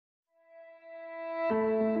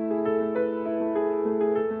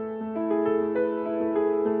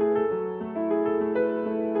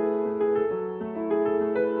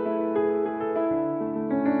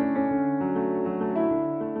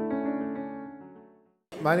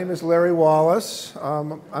My name is Larry Wallace.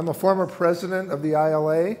 I'm a former president of the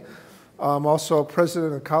ILA. I'm also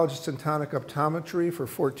president of College of Syntonic Optometry for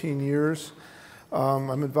 14 years.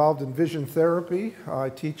 I'm involved in vision therapy. I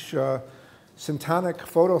teach syntonic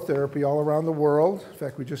phototherapy all around the world. In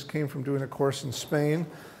fact, we just came from doing a course in Spain.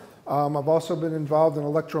 I've also been involved in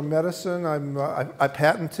electromedicine. I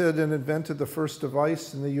patented and invented the first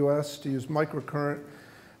device in the US to use microcurrent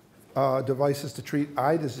devices to treat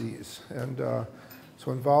eye disease, and so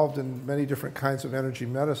involved in many different kinds of energy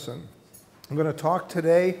medicine. I'm going to talk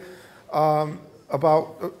today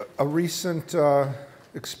about a recent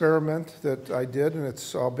experiment that I did, and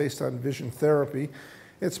it's all based on vision therapy.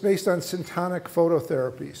 It's based on syntonic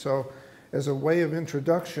phototherapy. So as a way of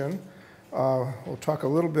introduction, we'll talk a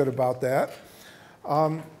little bit about that.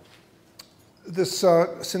 This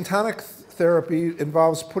syntonic therapy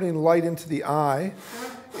involves putting light into the eye,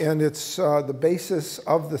 and it's the basis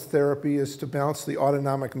of the therapy is to balance the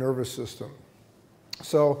autonomic nervous system.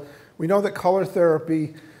 So we know that color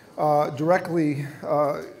therapy directly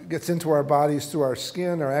gets into our bodies through our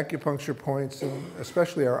skin, our acupuncture points, and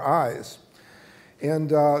especially our eyes. And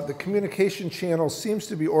the communication channel seems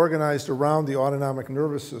to be organized around the autonomic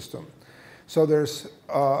nervous system. So there's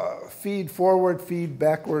feed forward, feed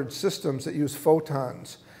backward systems that use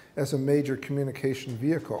photons as a major communication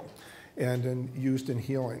vehicle and used in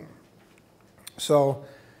healing. So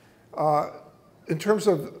in terms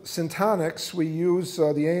of syntonics, we use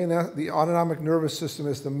the autonomic nervous system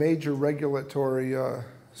as the major regulatory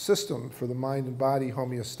system for the mind and body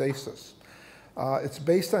homeostasis. It's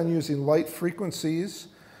based on using light frequencies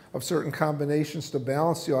of certain combinations to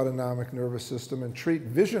balance the autonomic nervous system and treat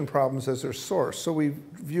vision problems as their source. So we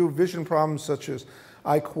view vision problems such as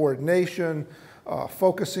eye coordination,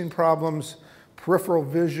 focusing problems, peripheral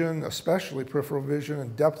vision, especially peripheral vision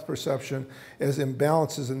and depth perception, as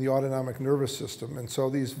imbalances in the autonomic nervous system. And so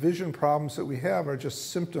these vision problems that we have are just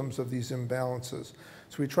symptoms of these imbalances.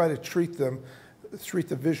 So we try to treat the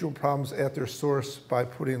visual problems at their source by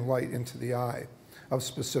putting light into the eye of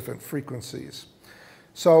specific frequencies.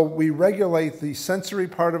 So we regulate the sensory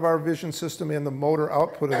part of our vision system and the motor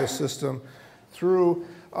output of the system through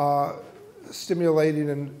stimulating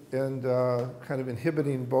and kind of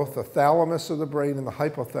inhibiting both the thalamus of the brain and the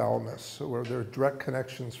hypothalamus, where there are direct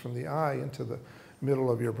connections from the eye into the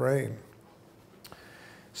middle of your brain.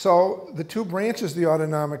 So the two branches of the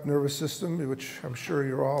autonomic nervous system, which I'm sure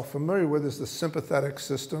you're all familiar with, is the sympathetic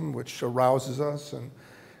system, which arouses us and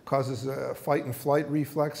causes fight and flight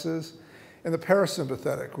reflexes, and the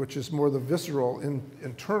parasympathetic, which is more the visceral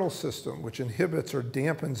internal system, which inhibits or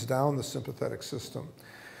dampens down the sympathetic system.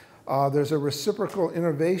 There's a reciprocal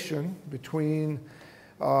innervation between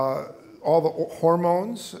all the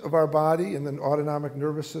hormones of our body and the autonomic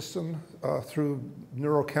nervous system through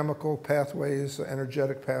neurochemical pathways,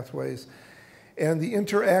 energetic pathways. And the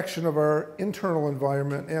interaction of our internal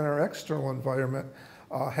environment and our external environment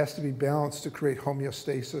has to be balanced to create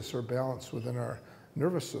homeostasis or balance within our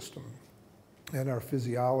nervous system and our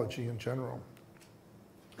physiology in general.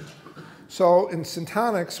 So in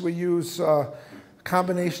syntonics, we use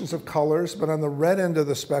combinations of colors, but on the red end of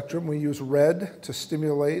the spectrum, we use red to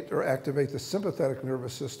stimulate or activate the sympathetic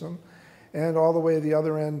nervous system, and all the way to the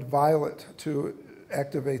other end, violet to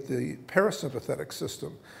activate the parasympathetic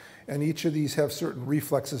system. And each of these have certain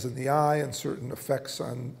reflexes in the eye and certain effects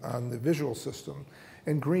on the visual system.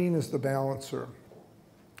 And green is the balancer.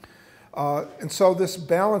 And so this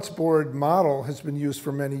balance board model has been used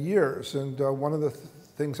for many years, and one of the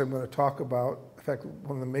things I'm going to talk about, in fact,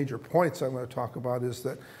 one of the major points I'm going to talk about is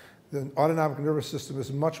that the autonomic nervous system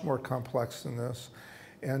is much more complex than this,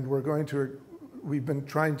 and we've been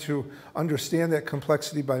trying to understand that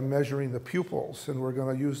complexity by measuring the pupils, and we're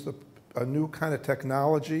going to use a new kind of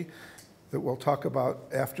technology that we'll talk about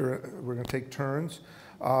after we're going to take turns,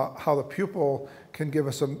 how the pupil can give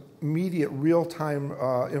us immediate real-time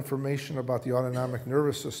information about the autonomic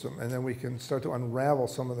nervous system, and then we can start to unravel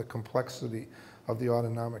some of the complexity of the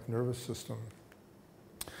autonomic nervous system.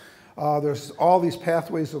 There's all these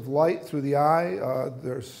pathways of light through the eye.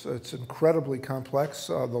 It's incredibly complex.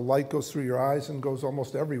 The light goes through your eyes and goes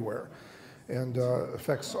almost everywhere and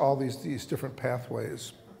affects all these different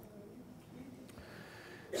pathways.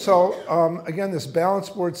 So again, this balance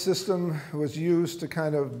board system was used to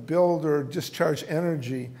kind of build or discharge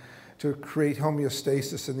energy to create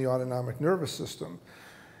homeostasis in the autonomic nervous system.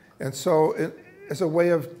 And so as a way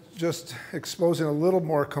of just exposing a little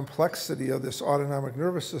more complexity of this autonomic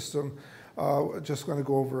nervous system, just going to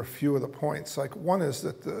go over a few of the points. Like one is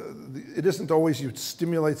that it isn't always you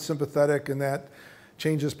stimulate sympathetic and that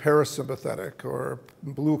changes parasympathetic, or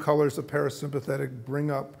blue colors of parasympathetic bring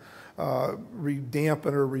up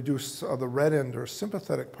dampen or reduce the red end or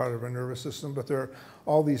sympathetic part of our nervous system, but there are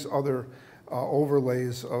all these other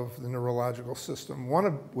overlays of the neurological system, one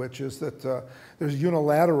of which is that there's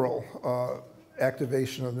unilateral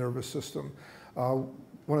activation of the nervous system.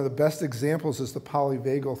 One of the best examples is the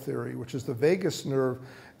polyvagal theory, which is the vagus nerve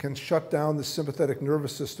can shut down the sympathetic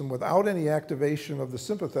nervous system without any activation of the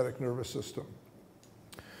sympathetic nervous system.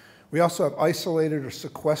 We also have isolated or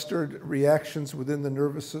sequestered reactions within the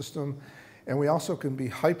nervous system, and we also can be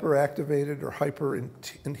hyperactivated or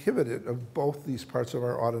hyper-inhibited of both these parts of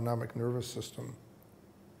our autonomic nervous system.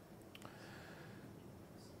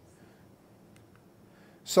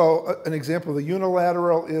 So an example of the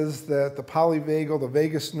unilateral is that the polyvagal, the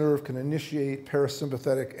vagus nerve, can initiate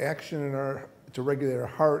parasympathetic action to regulate our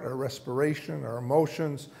heart, our respiration, our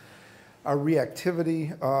emotions, our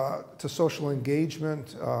reactivity to social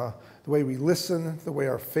engagement, the way we listen, the way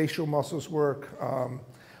our facial muscles work,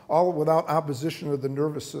 all without opposition of the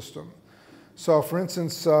nervous system. So for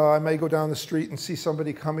instance, I may go down the street and see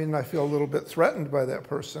somebody coming and I feel a little bit threatened by that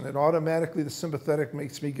person, and automatically the sympathetic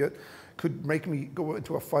could make me go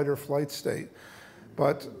into a fight or flight state.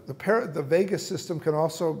 But the vagus system can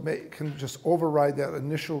also can just override that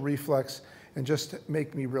initial reflex and just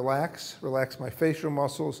make me relax my facial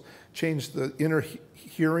muscles, change the inner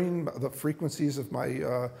hearing, the frequencies of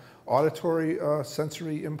my auditory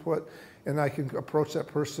sensory input, and I can approach that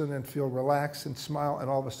person and feel relaxed and smile, and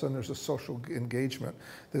all of a sudden there's a social engagement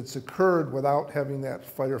that's occurred without having that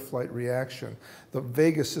fight or flight reaction. The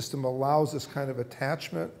vagus system allows this kind of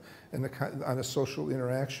attachment and on a social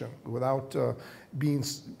interaction without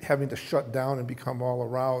having to shut down and become all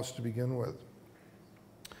aroused to begin with.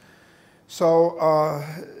 So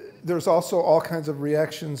there's also all kinds of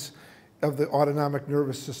reactions of the autonomic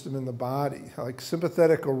nervous system in the body. Like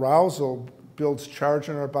sympathetic arousal builds charge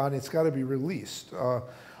in our body. It's got to be released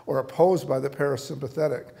or opposed by the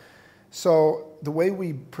parasympathetic. So the way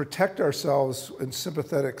we protect ourselves in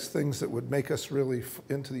sympathetic things that would make us really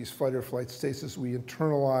into these fight or flight states is we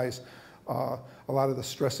internalize a lot of the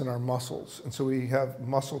stress in our muscles. And so we have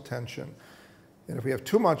muscle tension. And if we have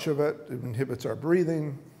too much of it, it inhibits our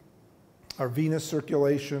breathing, our venous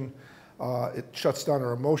circulation. It shuts down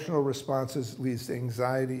our emotional responses, leads to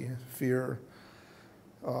anxiety, fear,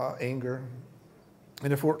 anger.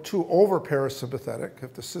 And if we're too over parasympathetic,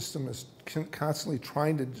 if the system is constantly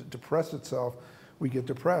trying to depress itself, we get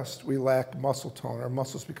depressed. We lack muscle tone. Our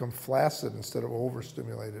muscles become flaccid instead of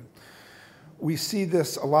overstimulated. We see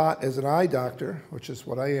this a lot as an eye doctor, which is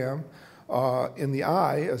what I am, in the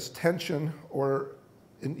eye as tension or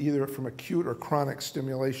in either from acute or chronic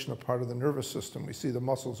stimulation of part of the nervous system. We see the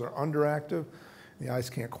muscles are underactive, the eyes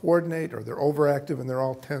can't coordinate, or they're overactive and they're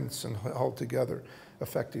all tense and held together,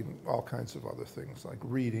 affecting all kinds of other things like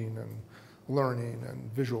reading and learning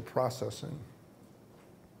and visual processing.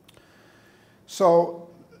 So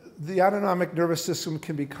the autonomic nervous system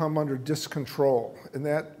can become under discontrol, and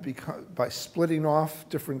that by splitting off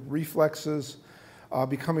different reflexes,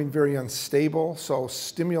 becoming very unstable. So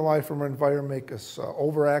stimuli from our environment make us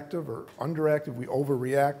overactive or underactive. We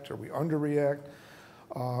overreact or we underreact.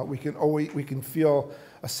 We can feel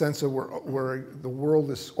a sense of where the world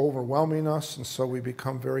is overwhelming us, and so we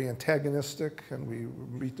become very antagonistic, and we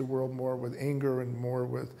meet the world more with anger and more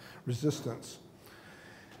with resistance.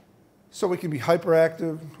 So we can be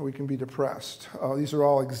hyperactive, or we can be depressed. These are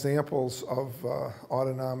all examples of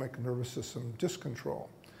autonomic nervous system dyscontrol.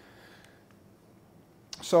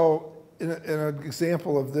 So an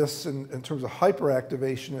example of this in terms of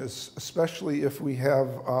hyperactivation is especially if we have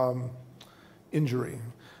injury,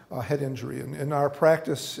 head injury. In our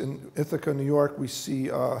practice in Ithaca, New York, we see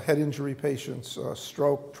head injury patients,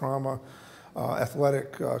 stroke, trauma,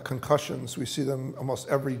 athletic concussions. We see them almost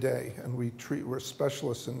every day, and we're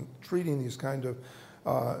specialists in treating these kind of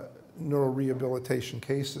neurorehabilitation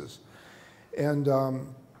cases. And a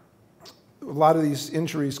lot of these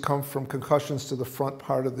injuries come from concussions to the front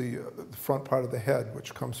part of the head,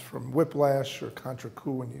 which comes from whiplash or contra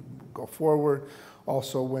coup when you go forward.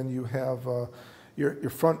 Also, when you have your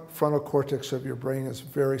frontal cortex of your brain is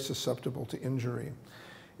very susceptible to injury.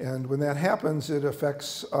 And when that happens, it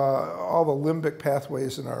affects all the limbic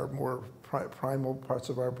pathways in our more primal parts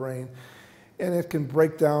of our brain. And it can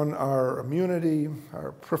break down our immunity,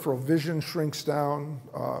 our peripheral vision shrinks down,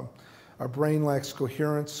 our brain lacks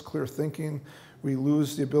coherence, clear thinking. We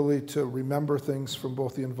lose the ability to remember things from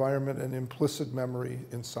both the environment and implicit memory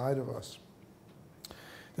inside of us.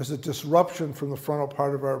 There's a disruption from the frontal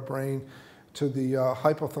part of our brain to the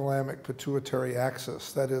hypothalamic pituitary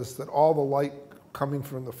axis. That is, that all the light coming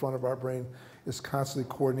from the front of our brain is constantly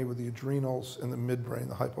coordinated with the adrenals and the midbrain,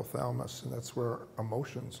 the hypothalamus, and that's where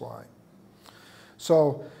emotions lie.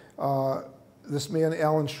 So this man,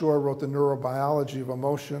 Alan Shore, wrote The Neurobiology of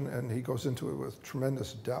Emotion, and he goes into it with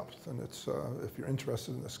tremendous depth. And it's, if you're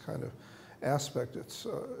interested in this kind of aspect, it's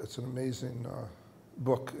an amazing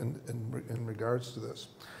book in regards to this.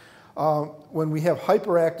 When we have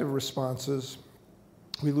hyperactive responses,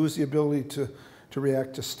 we lose the ability to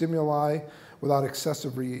react to stimuli without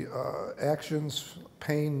excessive reactions,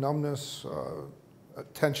 pain, numbness,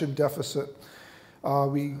 attention deficit.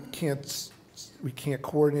 We can't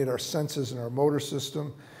coordinate our senses and our motor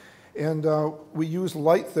system. And we use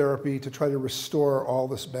light therapy to try to restore all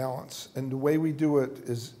this balance. And the way we do it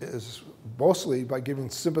is mostly by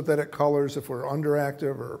giving sympathetic colors if we're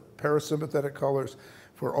underactive, or parasympathetic colors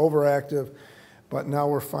if we're overactive. But now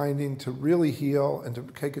we're finding to really heal and to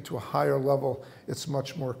take it to a higher level, it's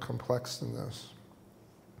much more complex than this.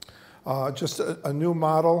 Just a new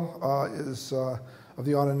model of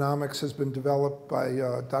the autonomics has been developed by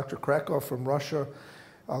Dr. Krakow from Russia,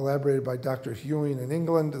 elaborated by Dr. Hewing in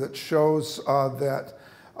England, that shows that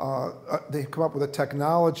they've come up with a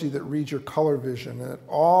technology that reads your color vision, and that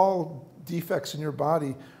all defects in your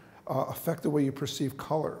body affect the way you perceive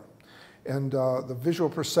color. And the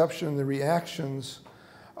visual perception, the reactions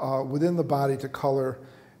within the body to color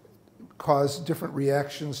cause different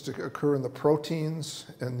reactions to occur in the proteins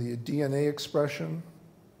and the DNA expression.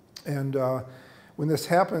 And when this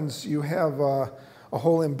happens, you have a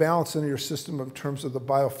whole imbalance in your system in terms of the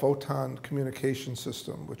biophoton communication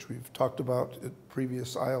system, which we've talked about at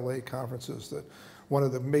previous ILA conferences, that one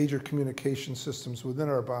of the major communication systems within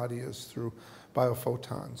our body is through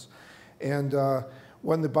biophotons. And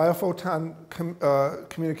when the biophoton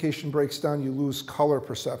communication breaks down, you lose color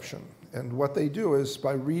perception. And what they do is,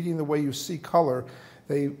 by reading the way you see color,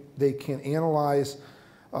 they can analyze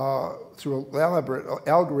through elaborate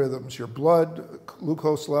algorithms your blood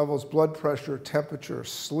glucose levels, blood pressure, temperature,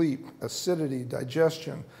 sleep, acidity,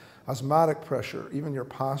 digestion, osmotic pressure, even your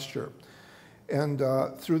posture. And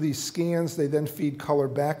through these scans, they then feed color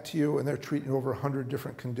back to you, and they're treating over 100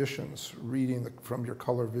 different conditions, reading from your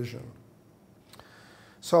color vision.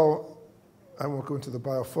 So I won't go into the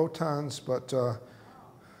biophotons, but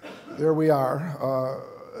there we are,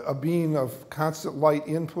 a being of constant light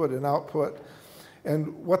input and output.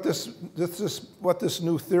 And what this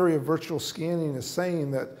new theory of virtual scanning is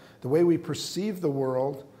saying, that the way we perceive the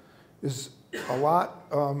world is a lot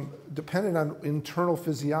dependent on internal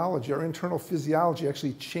physiology. Our internal physiology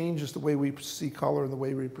actually changes the way we see color and the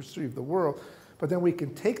way we perceive the world. But then we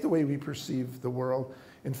can take the way we perceive the world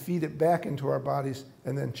and feed it back into our bodies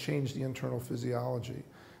and then change the internal physiology.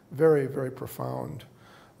 Very, very profound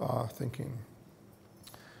thinking.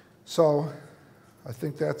 So I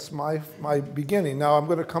think that's my beginning. Now I'm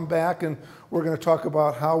going to come back and we're going to talk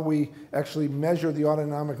about how we actually measure the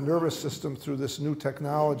autonomic nervous system through this new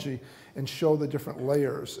technology and show the different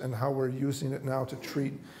layers and how we're using it now to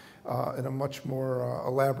treat in a much more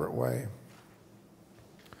elaborate way.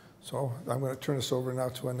 So I'm going to turn this over now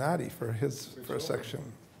to Anadi for a section.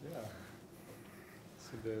 Yeah.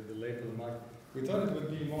 So the later remark. We thought it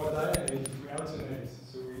would be more dynamic if we alternate.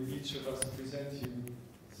 So each of us present you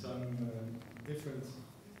some different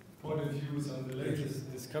point of views on the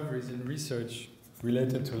latest discoveries in research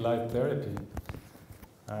related to light therapy.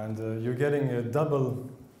 And you're getting a double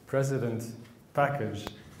president package.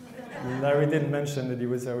 Larry didn't mention that he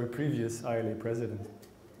was our previous ILA president.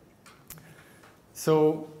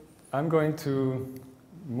 So I'm going to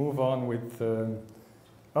move on with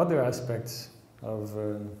other aspects of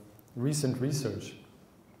recent research.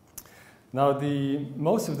 Now,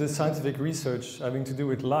 most of the scientific research having to do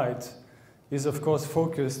with light is, of course,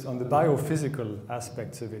 focused on the biophysical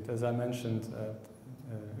aspects of it, as I mentioned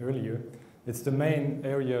earlier. It's the main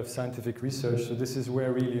area of scientific research, so this is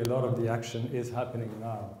where really a lot of the action is happening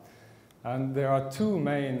now. And there are two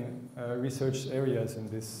main research areas in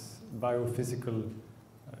this biophysical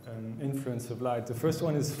influence of light. The first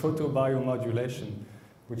one is photobiomodulation,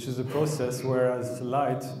 which is a process whereas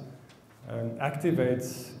light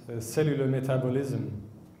activates cellular metabolism.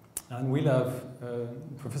 And we'll have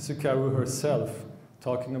Professor Karu herself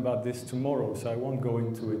talking about this tomorrow, so I won't go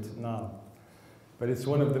into it now. But it's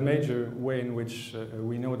one of the major ways in which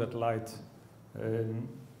we know that light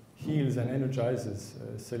heals and energizes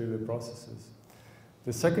cellular processes.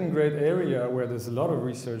 The second great area where there's a lot of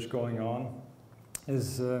research going on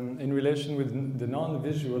is in relation with the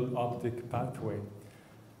non-visual optic pathway.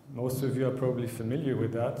 Most of you are probably familiar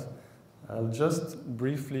with that. I'll just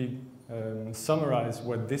briefly summarize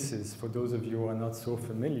what this is for those of you who are not so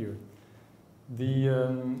familiar. We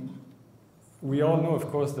all know,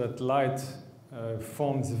 of course, that light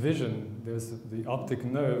forms vision. There's the optic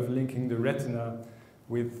nerve linking the retina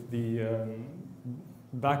with the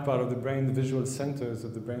back part of the brain, the visual centers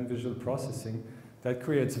of the brain, visual processing, that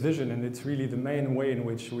creates vision, and it's really the main way in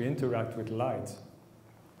which we interact with light.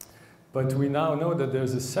 But we now know that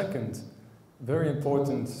there's a second very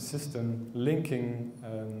important system linking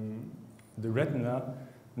the retina,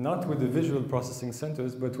 not with the visual processing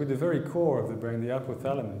centers, but with the very core of the brain, the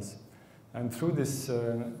hypothalamus. And through this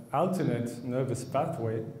alternate nervous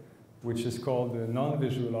pathway, which is called the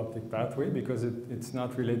non-visual optic pathway, because it's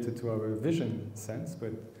not related to our vision sense,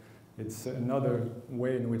 but it's another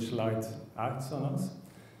way in which light acts on us.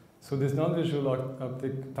 So this non-visual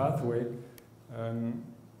optic pathway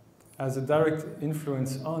has a direct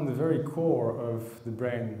influence on the very core of the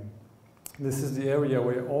brain. This is the area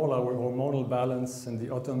where all our hormonal balance and the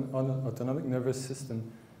autonomic nervous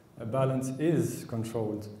system balance is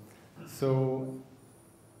controlled. So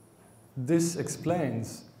this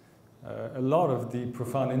explains a lot of the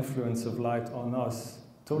profound influence of light on us,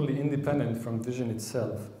 totally independent from vision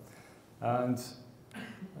itself. And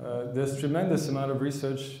there's tremendous amount of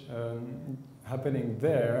research happening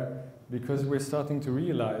there, because we're starting to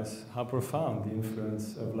realize how profound the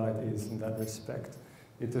influence of light is in that respect.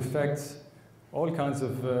 It affects all kinds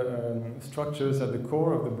of structures at the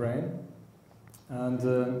core of the brain,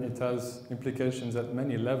 and it has implications at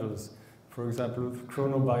many levels. For example,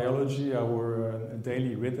 chronobiology, our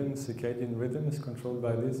daily rhythm, circadian rhythm, is controlled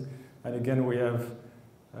by this. And again, we have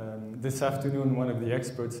this afternoon one of the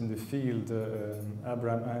experts in the field,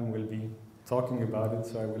 Abraham Am, will be talking about it,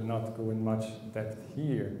 so I will not go in much depth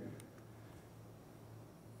here.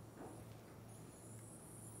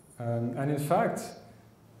 And in fact,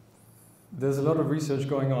 there's a lot of research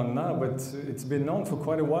going on now, but it's been known for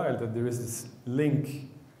quite a while that there is this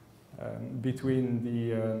link between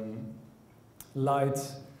the light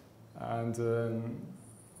and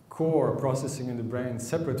core processing in the brain,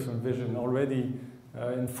 separate from vision. Already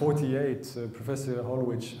in '48, Professor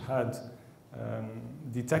Holwich had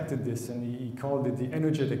detected this, and he called it the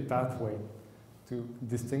energetic pathway to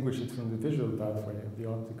distinguish it from the visual pathway of the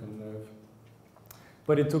optical nerve.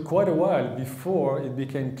 But it took quite a while before it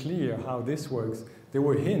became clear how this works. There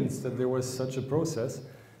were hints that there was such a process,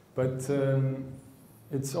 but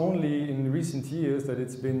it's only in recent years that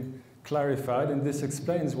it's been clarified, and this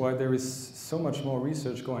explains why there is so much more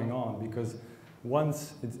research going on, because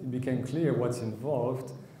once it became clear what's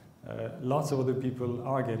involved, lots of other people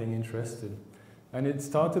are getting interested. And it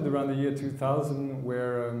started around the year 2000,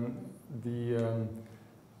 where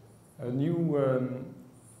a new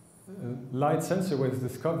light sensor was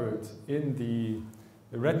discovered in the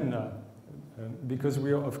retina, because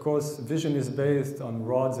we are, of course, vision is based on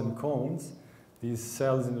rods and cones, these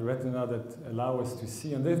cells in the retina that allow us to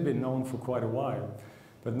see, and they've been known for quite a while.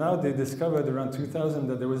 But now they discovered around 2000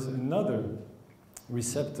 that there was another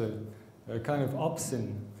receptor, a kind of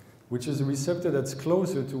opsin, which is a receptor that's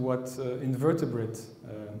closer to what invertebrate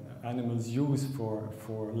animals use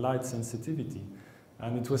for light sensitivity.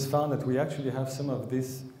 And it was found that we actually have some of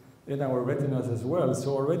this in our retinas as well.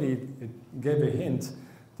 So already it gave a hint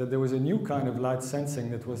that there was a new kind of light sensing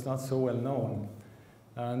that was not so well known.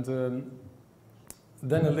 And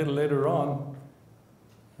then a little later on,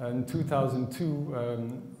 in 2002,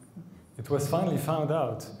 it was finally found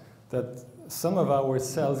out that some of our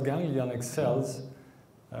cells, ganglionic cells,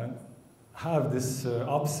 have this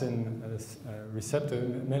opsin receptor,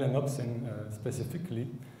 melanopsin specifically,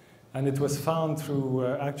 and it was found through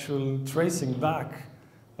actual tracing back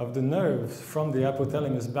of the nerves from the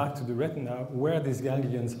hypothalamus back to the retina where these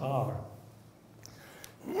ganglions are.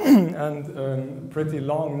 And a pretty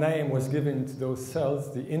long name was given to those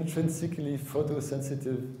cells, the intrinsically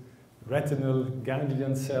photosensitive retinal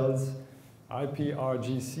ganglion cells,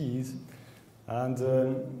 IPRGCs. And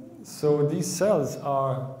so these cells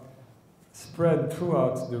are spread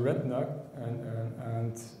throughout the retina,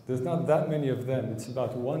 and there's not that many of them. It's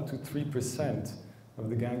about 1 to 3% of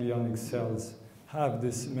the ganglionic cells have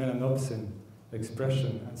this melanopsin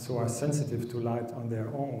expression, and so are sensitive to light on their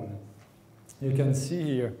own. You can see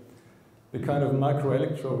here the kind of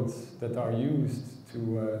microelectrodes that are used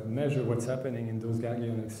to measure what's happening in those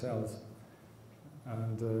ganglionic cells.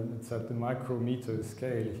 And it's at the micrometer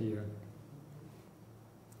scale here.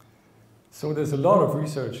 So there's a lot of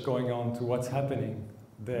research going on to what's happening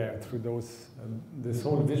there through those, this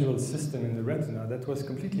whole visual system in the retina that was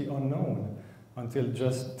completely unknown until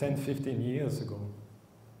just 10, 15 years ago.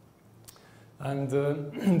 And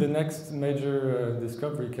the next major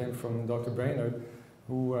discovery came from Dr. Brainerd,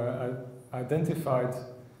 who identified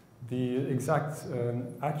the exact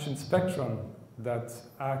action spectrum that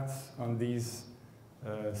acts on these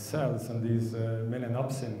cells, on these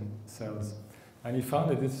melanopsin cells. And he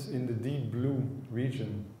found that it's in the deep blue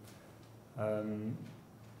region.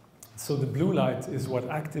 So the blue light is what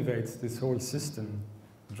activates this whole system,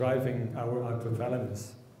 driving our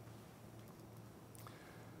hypothalamus.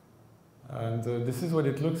 And this is what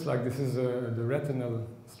it looks like. This is the retinal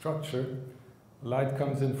structure. Light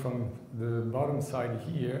comes in from the bottom side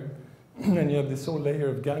here, and you have this whole layer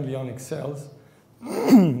of ganglionic cells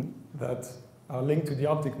that are linked to the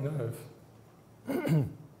optic nerve.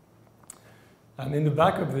 And in the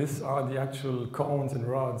back of this are the actual cones and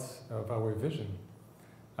rods of our vision.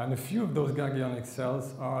 And a few of those ganglionic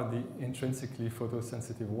cells are the intrinsically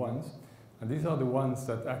photosensitive ones. And these are the ones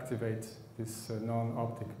that activate this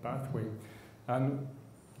non-optic pathway. And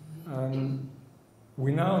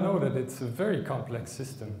we now know that it's a very complex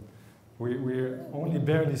system. We're only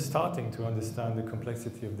barely starting to understand the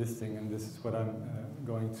complexity of this thing, and this is what I'm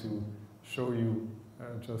going to show you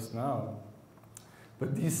just now.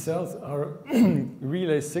 But these cells are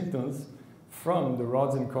relay signals from the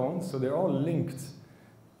rods and cones, so they're all linked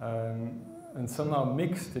and somehow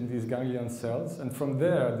mixed in these ganglion cells, and from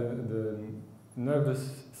there the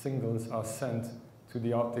nervous signals are sent to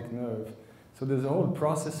the optic nerve. So there's a whole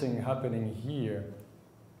processing happening here.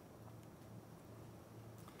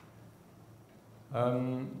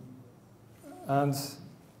 And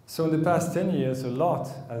so in the past 10 years, a lot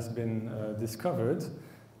has been discovered,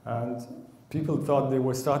 and people thought they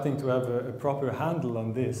were starting to have a proper handle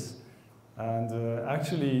on this. And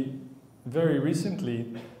actually, very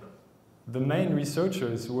recently, the main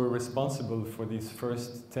researchers who were responsible for these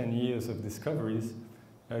first 10 years of discoveries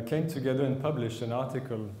came together and published an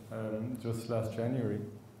article just last January.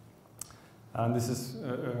 And this is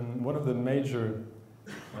one of the major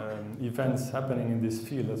events happening in this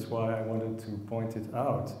field. That's why I wanted to point it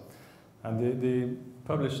out. And they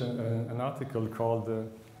published an article called,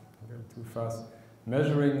 too fast,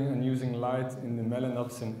 Measuring and Using Light in the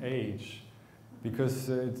Melanopsin Age. Because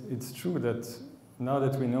it's true that now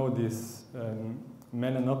that we know this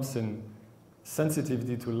melanopsin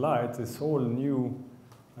sensitivity to light, this whole new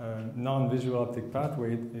non-visual optic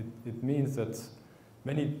pathway, it means that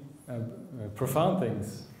many profound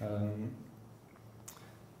things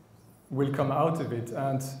will come out of it.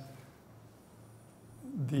 And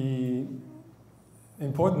the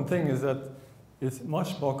important thing is that it's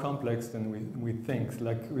much more complex than we think.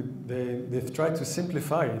 Like they've tried to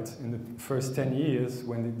simplify it in the first 10 years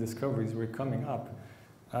when the discoveries were coming up.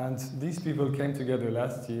 And these people came together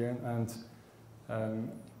last year and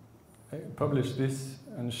published this,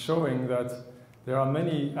 and showing that there are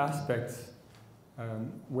many aspects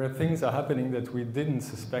where things are happening that we didn't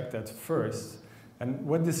suspect at first. And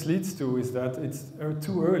what this leads to is that it's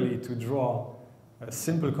too early to draw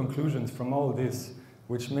simple conclusions from all this,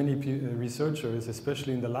 which many researchers,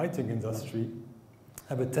 especially in the lighting industry,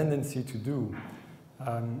 have a tendency to do.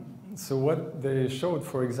 So what they showed,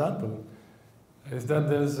 for example, is that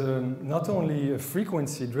there's not only a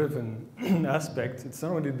frequency-driven aspect, it's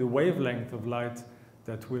not only the wavelength of light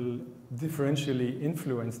that will differentially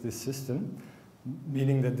influence this system,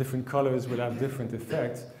 meaning that different colors will have different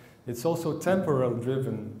effects. It's also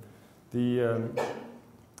temporal-driven. These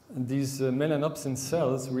melanopsin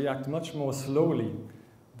cells react much more slowly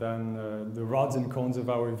than the rods and cones of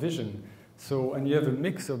our vision. So, and you have a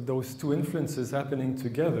mix of those two influences happening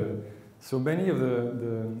together. So many of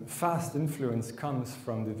the fast influence comes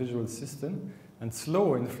from the visual system, and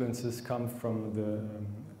slow influences come from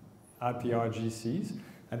the RPRGCs,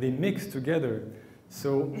 and they mix together.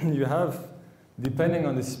 So you have, depending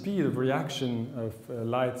on the speed of reaction of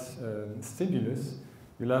light stimulus,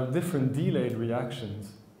 you'll have different delayed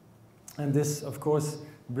reactions. And this, of course,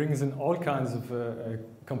 brings in all kinds of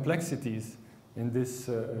complexities in this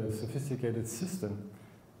sophisticated system.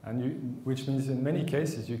 And which means in many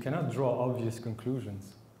cases you cannot draw obvious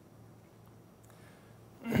conclusions.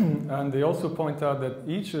 And they also point out that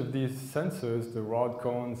each of these sensors, the rod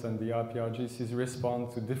cones and the RPRGCs,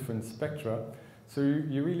 respond to different spectra. So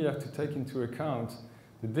you really have to take into account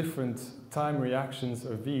the different time reactions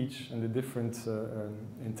of each and the different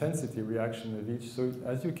intensity reaction of each. So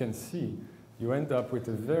as you can see, you end up with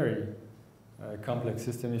a very complex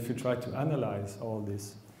system if you try to analyze all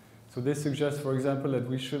this. So this suggests, for example, that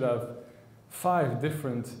we should have 5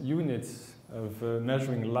 different units of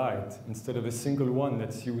measuring light instead of a single one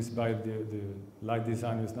that's used by the light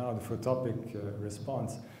designers now, the photopic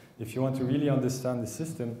response. If you want to really understand the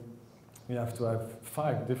system, you have to have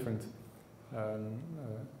 5 different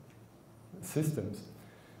systems.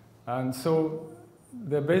 And so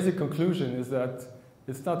the basic conclusion is that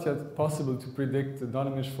it's not yet possible to predict the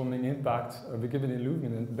non-image forming impact of a given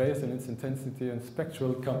illuminant based on its intensity and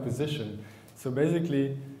spectral composition. So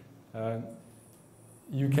basically,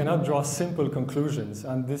 you cannot draw simple conclusions,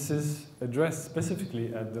 and this is addressed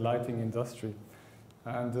specifically at the lighting industry.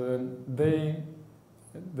 And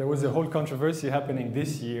there was a whole controversy happening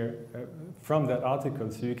this year from that article,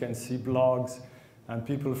 so you can see blogs and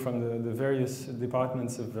people from the various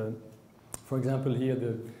departments of, for example, here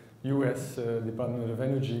the US Department of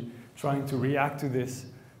Energy trying to react to this,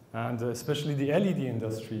 and especially the LED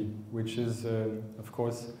industry, which is, of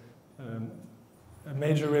course, a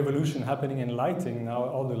major revolution happening in lighting. Now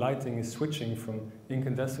all the lighting is switching from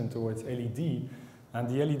incandescent towards LED, and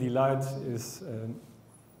the LED light is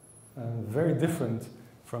very different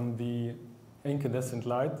from the incandescent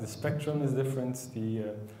light. The spectrum is different,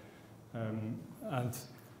 and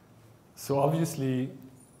so obviously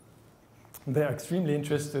they're extremely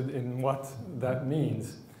interested in what that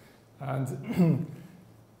means. And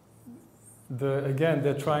again,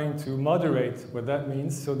 they're trying to moderate what that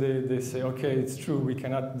means. So they say, okay, it's true, we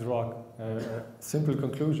cannot draw simple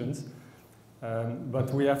conclusions,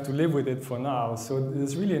 but we have to live with it for now. So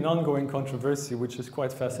there's really an ongoing controversy, which is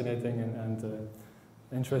quite fascinating and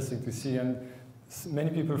interesting to see. And many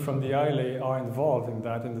people from the ILA are involved in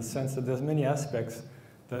that, in the sense that there's many aspects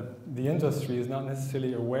that the industry is not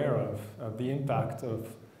necessarily aware of the impact of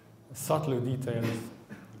subtler details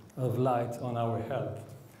of light on our health.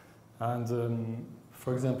 And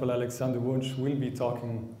for example, Alexander Wunsch will be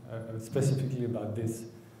talking specifically about this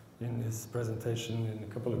in his presentation in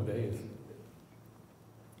a couple of days.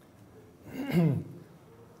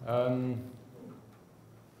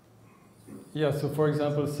 Yeah, so for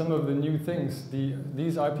example, some of the new things,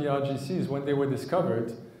 these IPRGCs, when they were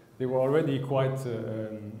discovered, they were already quite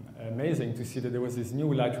amazing to see that there was this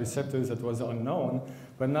new light receptors that was unknown,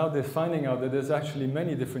 but now they're finding out that there's actually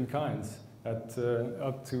many different kinds. Up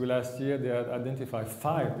to last year, they had identified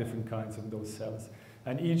 5 different kinds of those cells,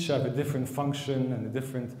 and each have a different function and a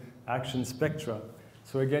different action spectra.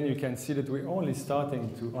 So again, you can see that we're only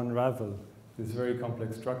starting to unravel this very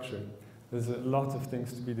complex structure. There's a lot of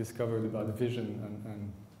things to be discovered about vision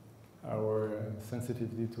and our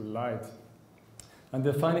sensitivity to light. And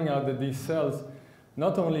they're finding out that these cells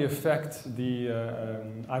not only affect the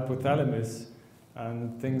hypothalamus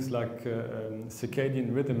and things like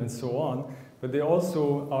circadian rhythm and so on, but they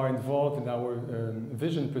also are involved in our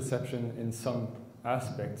vision perception in some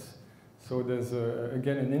aspects. So there's,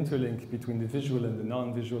 again, an interlink between the visual and the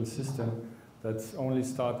non-visual system that's only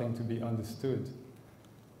starting to be understood.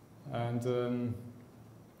 And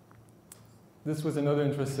this was another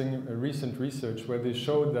interesting recent research where they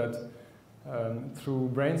showed that through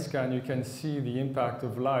brain scan you can see the impact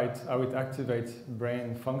of light, how it activates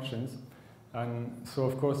brain functions. And so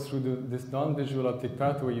of course through this non-visual optic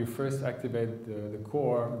pathway you first activate the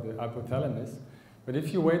core, the hypothalamus. But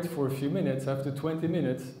if you wait for a few minutes, after 20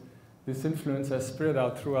 minutes, this influence has spread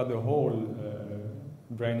out throughout the whole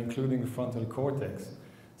brain, including the frontal cortex.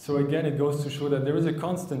 So again, it goes to show that there is a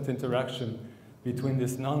constant interaction between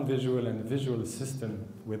this non-visual and visual system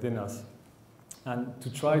within us. And to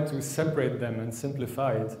try to separate them and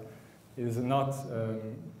simplify it is not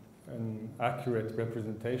an accurate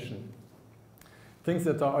representation. Things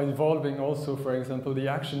that are evolving also, for example, the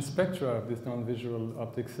action spectra of this non-visual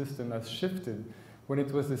optic system has shifted. When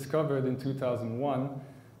it was discovered in 2001,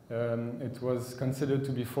 it was considered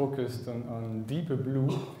to be focused on deeper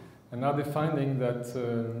blue. And now they're finding that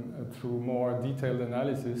through more detailed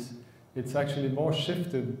analysis, it's actually more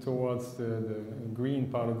shifted towards the green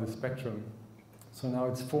part of the spectrum. So now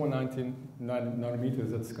it's 490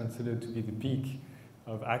 nanometers that's considered to be the peak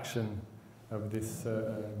of action of this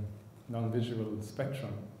non-visual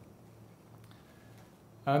spectrum.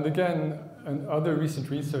 And again, other recent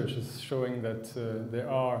research is showing that there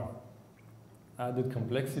are added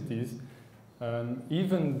complexities.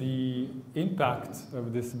 Even the impact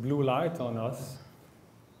of this blue light on us,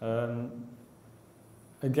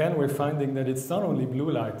 again, we're finding that it's not only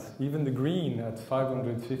blue light, even the green at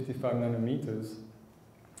 555 nanometers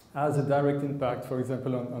has a direct impact, for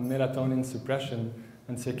example, on melatonin suppression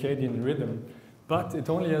and circadian rhythm. But it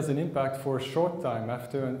only has an impact for a short time.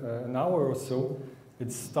 After an hour or so,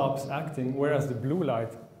 it stops acting, whereas the blue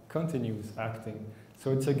light continues acting.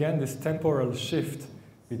 So it's again this temporal shift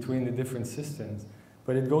between the different systems.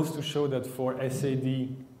 But it goes to show that for SAD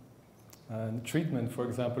treatment, for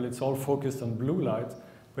example, it's all focused on blue light,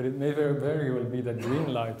 but it may very well be that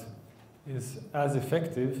green light is as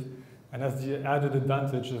effective and has the added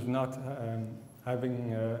advantage of not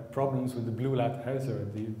having problems with the blue light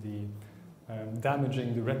hazard,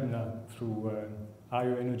 damaging the retina through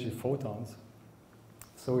higher energy photons.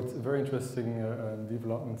 So it's a very interesting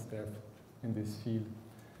developments there in this field.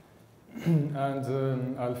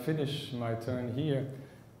 And I'll finish my turn here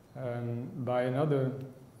by another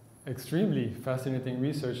extremely fascinating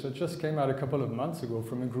research that just came out a couple of months ago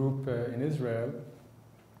from a group in Israel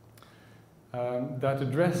that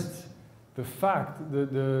addressed the fact,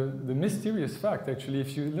 the mysterious fact actually,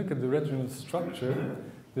 if you look at the retinal structure,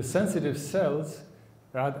 the sensitive cells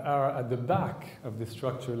are at the back of the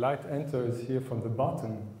structure. Light enters here from the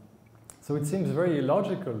bottom. So it seems very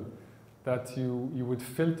illogical that you would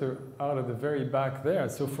filter out of the very back there.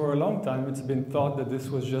 So for a long time it's been thought that this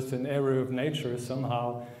was just an error of nature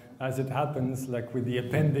somehow, as it happens, like with the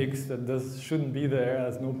appendix that shouldn't be there,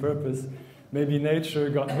 has no purpose. Maybe nature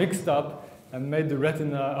got mixed up and made the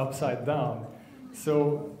retina upside down.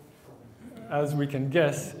 So as we can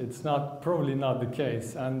guess, it's probably not the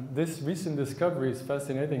case. And this recent discovery is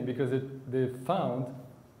fascinating because they found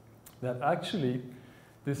that actually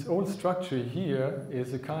this old structure here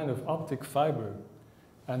is a kind of optic fiber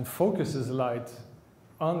and focuses light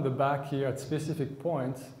on the back here at specific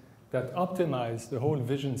points that optimize the whole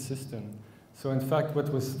vision system. So in fact,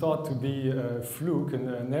 what was thought to be a fluke and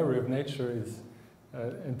an error of nature is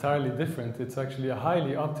entirely different. It's actually a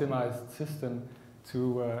highly optimized system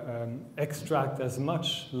to extract as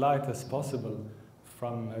much light as possible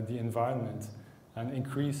from the environment and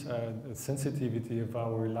increase the sensitivity of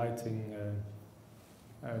our lighting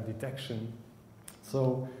detection.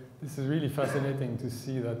 So this is really fascinating to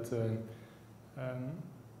see that,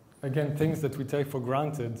 again, things that we take for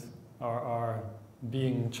granted are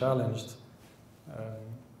being challenged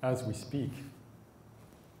as we speak.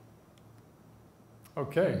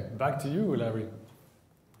 Okay, back to you, Larry.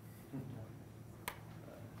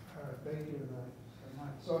 All right, thank you.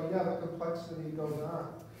 So yeah, the complexity goes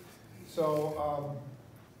on. So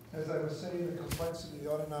as I was saying, the complexity of the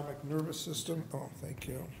autonomic nervous system. Oh, thank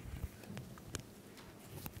you.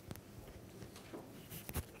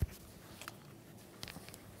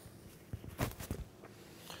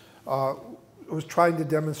 I was trying to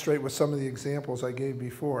demonstrate with some of the examples I gave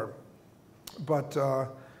before, but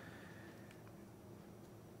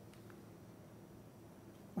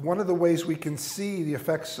one of the ways we can see the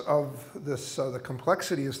effects of this, the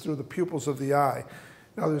complexity, is through the pupils of the eye.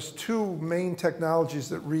 Now, there's two main technologies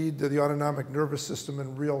that read the autonomic nervous system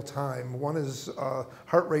in real time. One is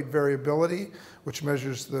heart rate variability, which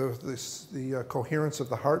measures the coherence of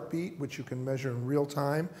the heartbeat, which you can measure in real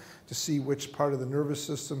time to see which part of the nervous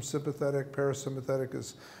system, sympathetic, parasympathetic,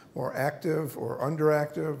 is more active or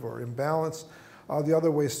underactive or imbalanced. The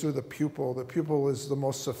other way is through the pupil. The pupil is the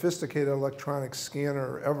most sophisticated electronic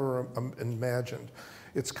scanner ever imagined.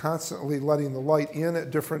 It's constantly letting the light in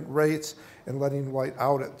at different rates and letting light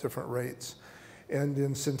out at different rates. And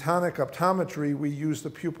in syntonic optometry, we use the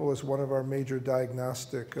pupil as one of our major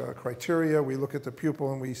diagnostic criteria. We look at the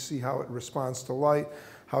pupil and we see how it responds to light.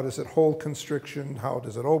 How does it hold constriction? How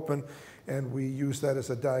does it open? And we use that as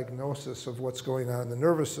a diagnosis of what's going on in the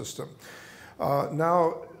nervous system.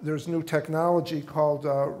 Now, there's new technology called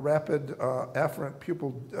rapid afferent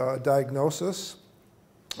pupil diagnosis.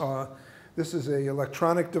 This is an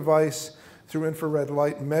electronic device through infrared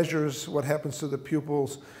light, measures what happens to the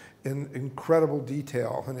pupils in incredible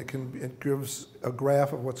detail, and it gives a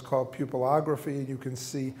graph of what's called pupillography, and you can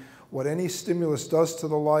see what any stimulus does to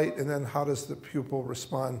the light, and then how does the pupil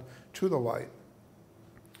respond to the light.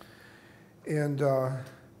 And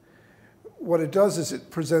what it does is it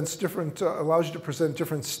presents different, allows you to present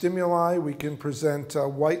different stimuli. We can present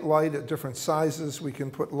white light at different sizes. We can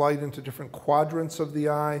put light into different quadrants of the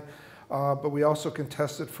eye. But we also can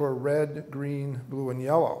test it for red, green, blue, and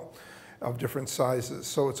yellow of different sizes.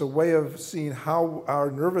 So it's a way of seeing how our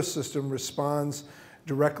nervous system responds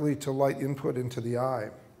directly to light input into the eye.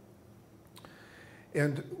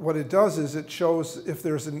 And what it does is it shows if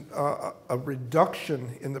there's a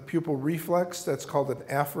reduction in the pupil reflex. That's called an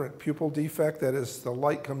afferent pupil defect. That is, the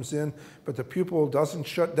light comes in, but the pupil doesn't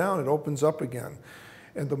shut down. It opens up again.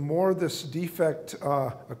 And the more this defect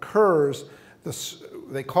occurs,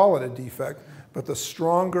 they call it a defect, but the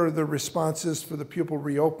stronger the response is for the pupil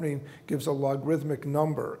reopening gives a logarithmic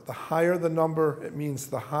number. The higher the number, it means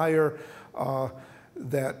the higher or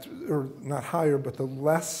not higher, but the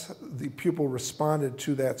less the pupil responded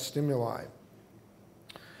to that stimuli.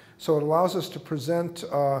 So it allows us to present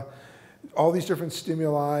all these different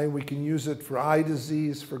stimuli. We can use it for eye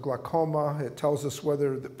disease, for glaucoma. It tells us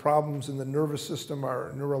whether the problems in the nervous system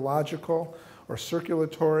are neurological or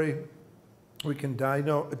circulatory. We can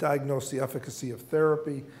diagnose the efficacy of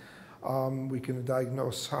therapy. We can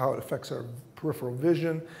diagnose how it affects our peripheral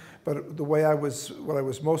vision. But what I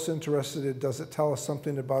was most interested in, does it tell us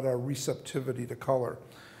something about our receptivity to color?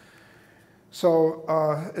 So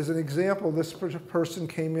as an example, this person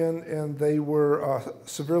came in and they were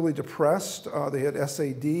severely depressed. They had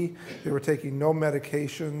SAD. They were taking no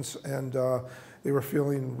medications, and they were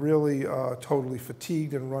feeling really totally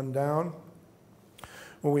fatigued and run down.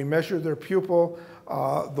 When we measured their pupil,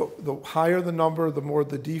 the higher the number, the more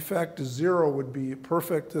the defect. 0 would be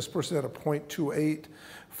perfect. This person had a 0.28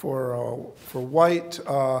 for white.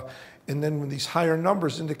 And then when these higher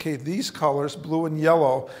numbers indicate these colors, blue and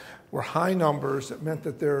yellow, were high numbers, it meant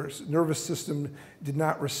that their nervous system did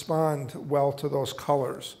not respond well to those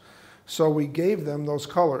colors. So we gave them those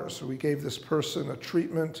colors. We gave this person a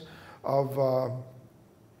treatment of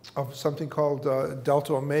something called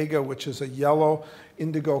delta omega, which is a yellow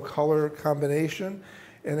indigo color combination.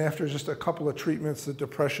 And after just a couple of treatments, the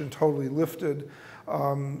depression totally lifted.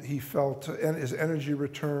 He felt, and his energy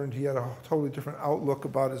returned. He had a totally different outlook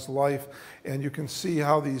about his life. And you can see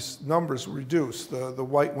how these numbers reduced. The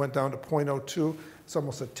white went down to 0.02. It's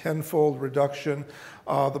almost a 10-fold reduction.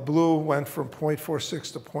 The blue went from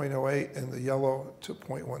 0.46 to 0.08, and the yellow to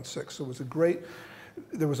 0.16. So it was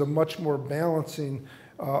there was a much more balancing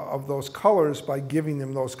of those colors by giving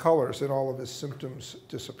him those colors, and all of his symptoms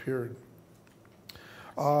disappeared.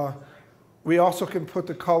 We also can put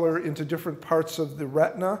the color into different parts of the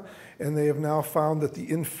retina, and they have now found that the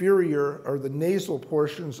inferior or the nasal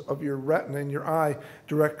portions of your retina in your eye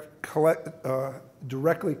directly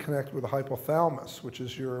connect with the hypothalamus, which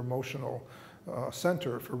is your emotional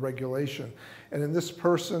center for regulation. And in this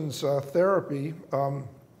person's therapy,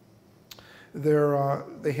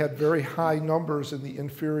 they had very high numbers in the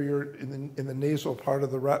inferior, in the nasal part of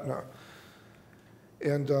the retina.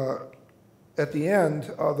 And at the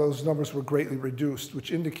end, those numbers were greatly reduced,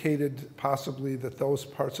 which indicated possibly that those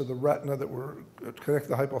parts of the retina that were connected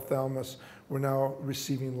to the hypothalamus were now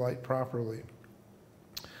receiving light properly.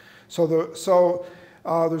 So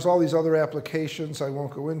there's all these other applications I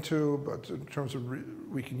won't go into, but in terms of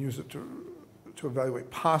we can use it to evaluate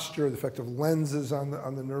posture, the effect of lenses on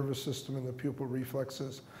the nervous system and the pupil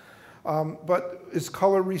reflexes. But is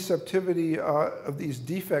color receptivity of these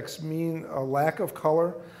defects mean a lack of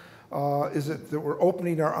color? Is it that we're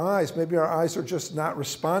opening our eyes? Maybe our eyes are just not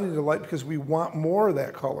responding to light because we want more of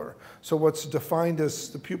that color. So what's defined as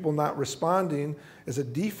the pupil not responding as a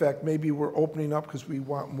defect, maybe we're opening up because we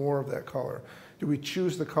want more of that color. Do we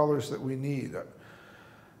choose the colors that we need?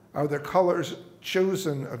 Are there colors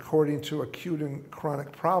chosen according to acute and chronic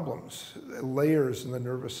problems, layers in the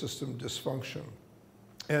nervous system dysfunction?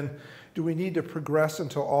 And do we need to progress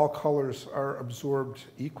until all colors are absorbed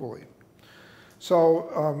equally? So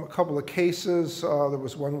a couple of cases, there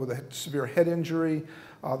was one with a severe head injury.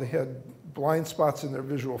 They had blind spots in their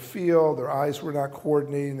visual field. Their eyes were not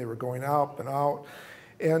coordinating. They were going up and out.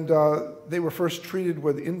 And they were first treated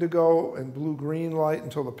with indigo and blue-green light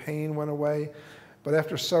until the pain went away. But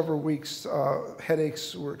after several weeks,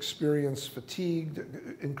 headaches were experienced, fatigue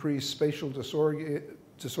increased, spatial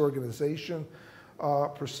disorganization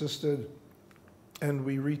persisted, and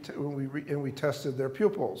we tested their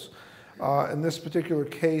pupils. In this particular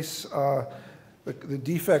case, the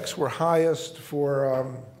defects were highest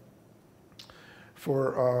for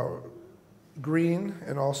green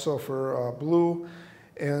and also for blue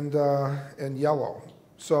and yellow.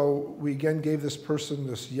 So we again gave this person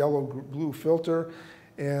this yellow-blue filter,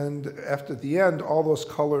 and after the end, all those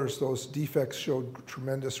colors, those defects showed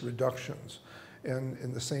tremendous reductions. And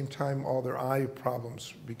in the same time, all their eye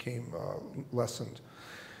problems became lessened.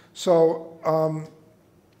 So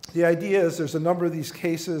the idea is there's a number of these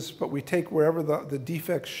cases, but we take wherever the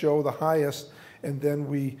defects show the highest, and then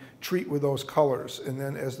we treat with those colors. And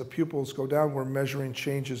then as the pupils go down, we're measuring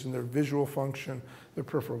changes in their visual function, their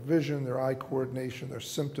peripheral vision, their eye coordination, their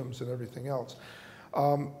symptoms, and everything else.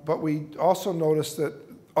 But we also notice that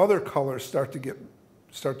other colors start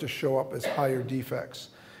to show up as higher defects.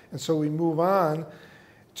 And so we move on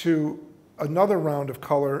to another round of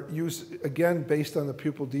color, used again based on the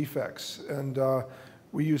pupil defects. And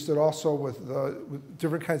we used it also with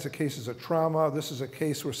different kinds of cases of trauma. This is a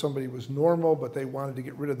case where somebody was normal, but they wanted to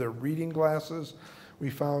get rid of their reading glasses. We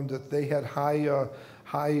found that they had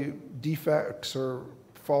high defects or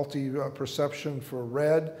faulty perception for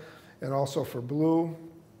red and also for blue.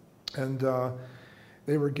 And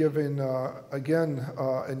they were given, again,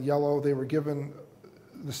 in yellow, they were given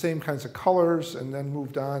the same kinds of colors and then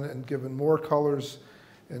moved on and given more colors.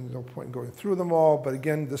 And no point in going through them all. But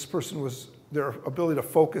again, this person was, their ability to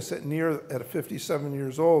focus at 57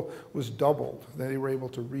 years old was doubled. They were able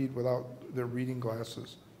to read without their reading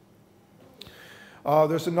glasses.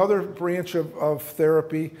 There's another branch of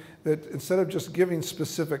therapy that instead of just giving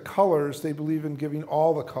specific colors, they believe in giving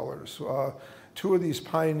all the colors. Two of these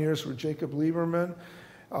pioneers were Jacob Lieberman,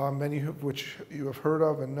 many of which you have heard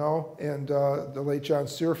of and know, and the late John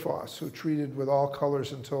Searfoss, who treated with all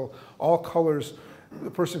colors until all colors, the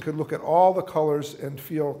person could look at all the colors and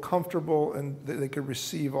feel comfortable and they could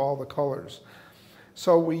receive all the colors.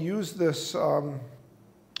 So we used this,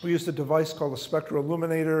 we used a device called a spectral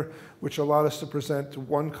illuminator, which allowed us to present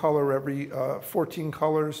one color every 14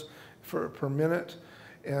 colors per minute,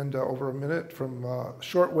 and over a minute from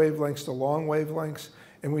short wavelengths to long wavelengths.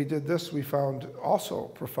 And we did this, we found also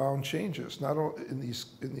profound changes, not only in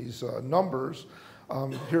these numbers.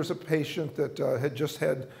 Here's a patient that had just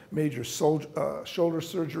had major shoulder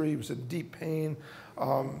surgery. He was in deep pain,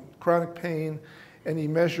 chronic pain, and he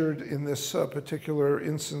measured in this particular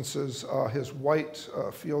instances, his white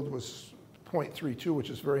field was 0.32,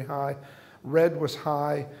 which is very high. Red was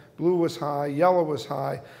high, blue was high, yellow was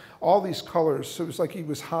high. All these colors, so it was like he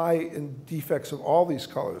was high in defects of all these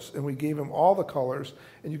colors, and we gave him all the colors,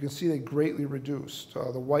 and you can see they greatly reduced.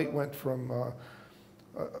 The white went from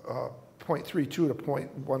 0.32 to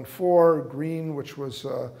 0.14, green, which was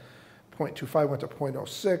 0.25, went to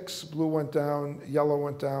 0.06, blue went down, yellow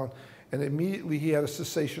went down, and immediately he had a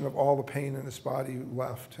cessation of all the pain in his body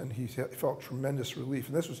left, and he felt tremendous relief,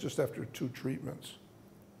 and this was just after 2 treatments.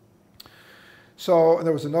 So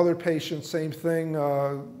there was another patient, same thing,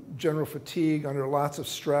 general fatigue under lots of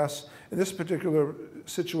stress. In this particular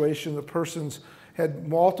situation, the persons had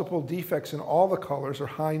multiple defects in all the colors or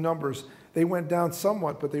high numbers. They went down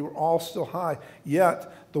somewhat, but they were all still high.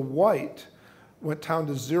 Yet the white went down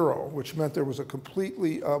to 0, which meant there was a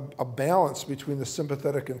completely a balance between the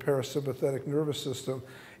sympathetic and parasympathetic nervous system.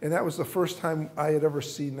 And that was the first time I had ever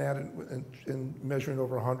seen that in measuring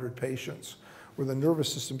over 100 patients, where the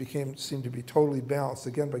nervous system seemed to be totally balanced,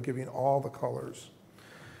 again, by giving all the colors.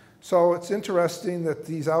 So it's interesting that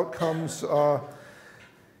these outcomes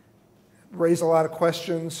raise a lot of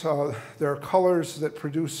questions. There are colors that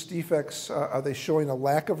produce defects. Are they showing a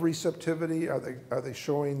lack of receptivity? Are they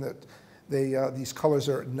showing that these colors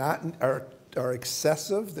are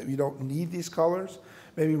excessive, that we don't need these colors?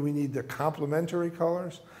 Maybe we need the complementary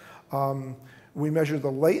colors. We measure the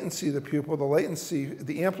latency of the pupil. The latency,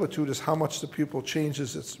 the amplitude is how much the pupil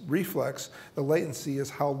changes its reflex. The latency is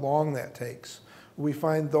how long that takes. We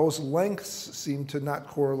find those lengths seem to not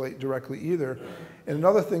correlate directly either. And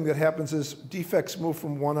another thing that happens is defects move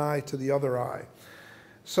from one eye to the other eye.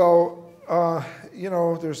 So, you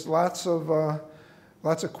know, there's lots of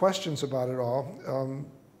questions about it all.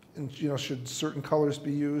 And, you know, should certain colors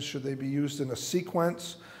be used? Should they be used in a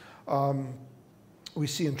sequence? We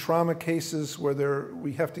see in trauma cases where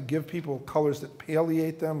we have to give people colors that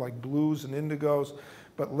palliate them, like blues and indigos,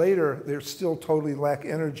 but later they still totally lack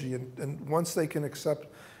energy. And once they can accept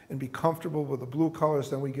and be comfortable with the blue colors,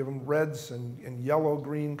 then we give them reds and yellow,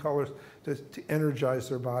 green colors to energize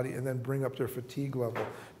their body and then bring up their fatigue level.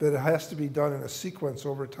 But it has to be done in a sequence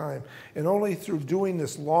over time. And only through doing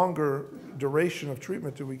this longer duration of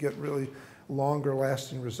treatment do we get really longer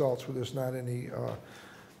lasting results where there's not any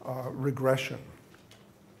regression.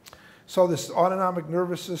 So this autonomic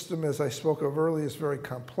nervous system, as I spoke of earlier, is very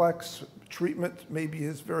complex. Treatment maybe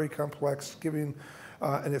is very complex, and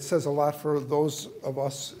it says a lot for those of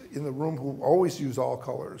us in the room who always use all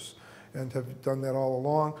colors and have done that all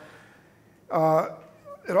along.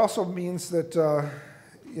 It also means that,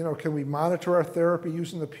 you know, can we monitor our therapy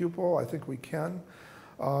using the pupil? I think we can.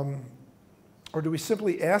 Or do we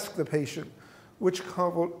simply ask the patient which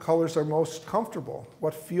colors are most comfortable,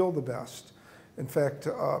 what feel the best? In fact,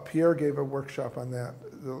 Pierre gave a workshop on that,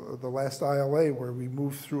 the last ILA, where we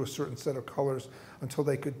moved through a certain set of colors until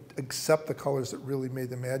they could accept the colors that really made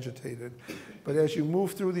them agitated. But as you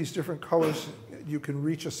move through these different colors, you can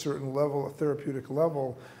reach a certain level, a therapeutic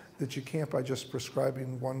level, that you can't by just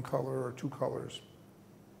prescribing one color or 2 colors.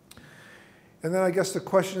 And then I guess the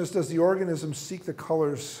question is, does the organism seek the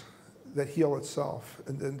colors that heal itself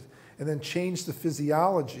and then change the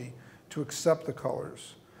physiology to accept the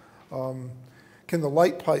colors? Can the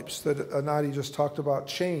light pipes that Anadi just talked about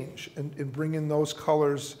change and bring in those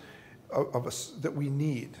colors that we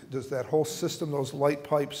need? Does that whole system, those light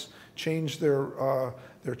pipes, change their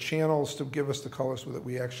channels to give us the colors that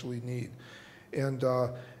we actually need? And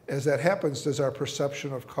as that happens, does our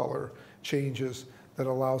perception of color changes that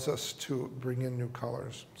allows us to bring in new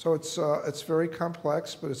colors? So it's very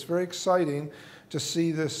complex, but it's very exciting to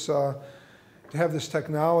see this. To have this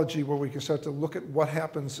technology where we can start to look at what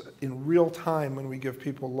happens in real time when we give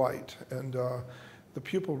people light. And the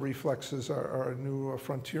pupil reflexes are a new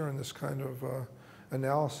frontier in this kind of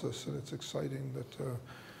analysis, and it's exciting that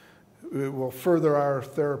it will further our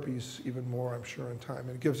therapies even more, I'm sure, in time.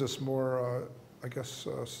 And it gives us more, I guess,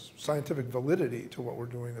 scientific validity to what we're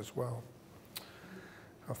doing as well.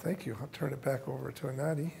 Well, thank you. I'll turn it back over to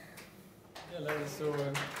Anadi. Yeah, Larry, so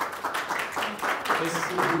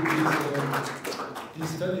these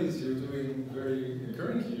studies you're doing very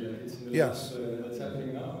currently, it's in the Yes. that's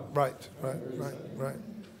happening now. Right.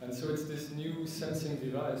 And so it's this new sensing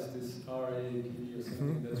device, this RAAP or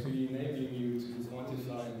something, that's really enabling you to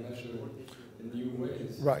quantify and measure in new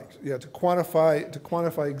ways. Right. Yeah. To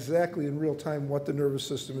quantify exactly in real time what the nervous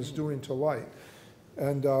system is doing to light.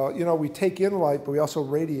 And, you know, we take in light, but we also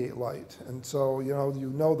radiate light. And so, you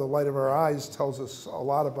know, the light of our eyes tells us a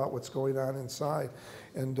lot about what's going on inside.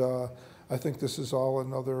 And I think this is all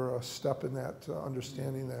another step in that,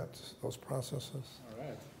 understanding those processes. All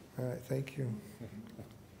right. All right, thank you.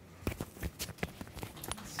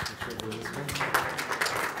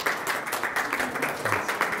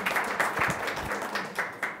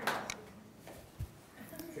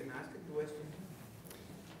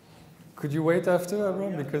 Could you wait after,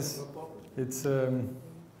 Abraham? Because it's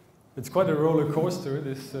quite a roller coaster,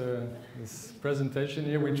 this presentation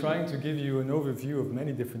here. We're trying to give you an overview of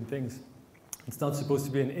many different things. It's not supposed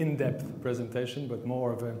to be an in-depth presentation, but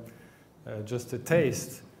more of just a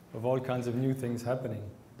taste of all kinds of new things happening.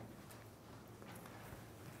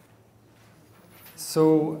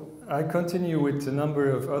 So I continue with a number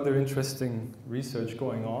of other interesting research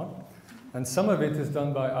going on. And some of it is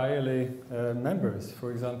done by ILA members.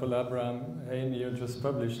 For example, Abraham Heinier just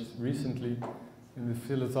published recently in the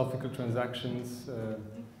Philosophical Transactions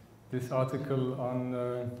this article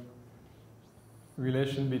on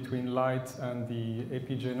relation between light and the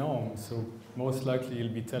epigenome. So most likely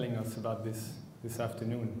he'll be telling us about this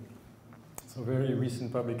afternoon. So very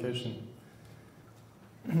recent publication.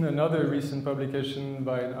 Another recent publication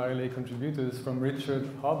by an ILA contributor is from Richard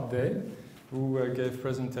Hobday, who gave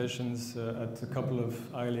presentations at a couple of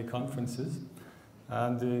ILA conferences.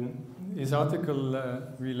 And his article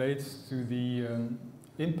relates to the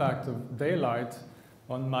impact of daylight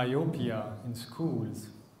on myopia in schools.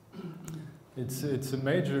 It's a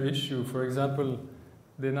major issue. For example,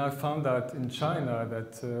 they now found out in China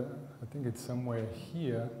that, I think it's somewhere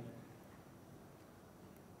here,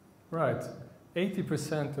 right,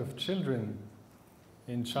 80% of children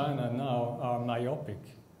in China now are myopic.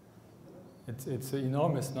 It's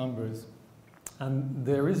enormous numbers. And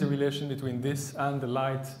there is a relation between this and the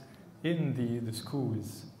light in the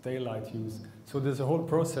schools, daylight use. So there's a whole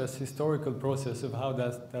process, historical process of how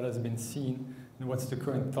that has been seen and what's the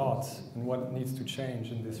current thoughts and what needs to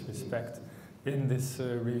change in this respect in this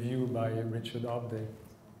review by Richard Hobday.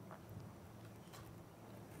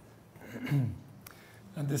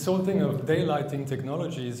 And this whole thing of daylighting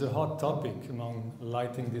technology is a hot topic among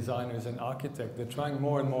lighting designers and architects. They're trying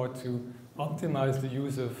more and more to optimize the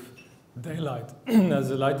use of daylight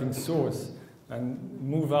as a lighting source and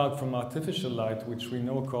move out from artificial light, which we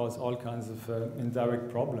know cause all kinds of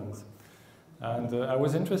indirect problems. And I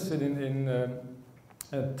was interested in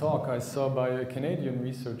a talk I saw by a Canadian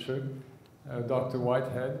researcher, Dr.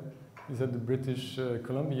 Whitehead. He's at the British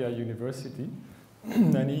Columbia University.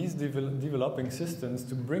 And he's developing systems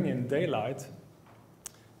to bring in daylight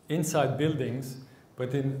inside buildings,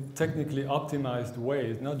 but in technically optimized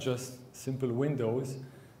ways, not just simple windows,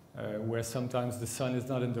 where sometimes the sun is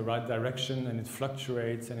not in the right direction and it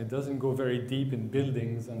fluctuates and it doesn't go very deep in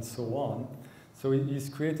buildings and so on. So he's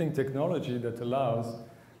creating technology that allows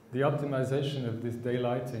the optimization of this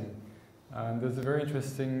daylighting. And there's a very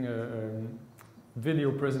interesting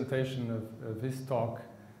video presentation of his talk,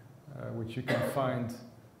 which you can find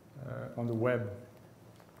on the web.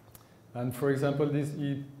 And for example,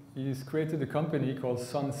 he's created a company called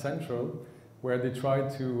Sun Central, where they try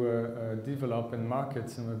to develop and market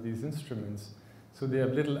some of these instruments. So they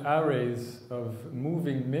have little arrays of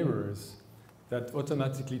moving mirrors that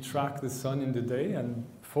automatically track the sun in the day and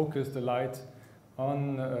focus the light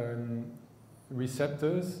on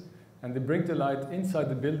receptors, and they bring the light inside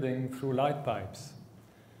the building through light pipes.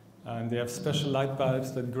 And they have special light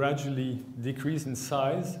pipes that gradually decrease in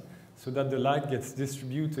size so that the light gets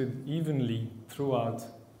distributed evenly throughout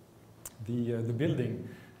the building.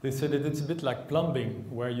 They said that it's a bit like plumbing,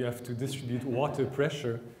 where you have to distribute water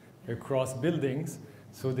pressure across buildings.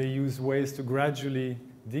 So they use ways to gradually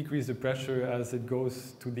decrease the pressure as it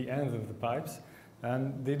goes to the end of the pipes.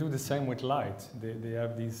 And they do the same with light. They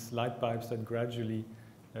have these light pipes that gradually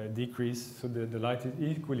decrease so that the light is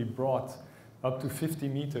equally brought up to 50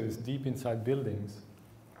 meters deep inside buildings.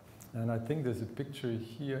 And I think there's a picture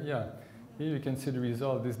here. Yeah, here you can see the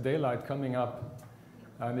result, this daylight coming up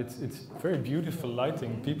And it's very beautiful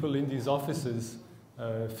lighting. People in these offices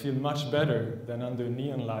feel much better than under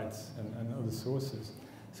neon lights and other sources.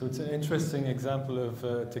 So it's an interesting example of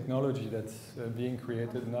technology that's being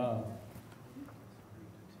created now.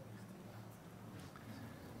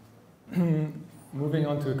 Moving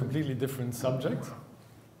on to a completely different subject.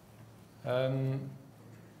 An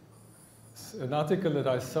article that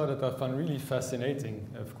I saw that I found really fascinating,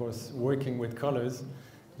 of course, working with colors,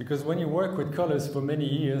 because when you work with colors for many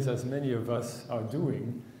years, as many of us are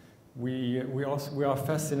doing, we are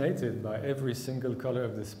fascinated by every single color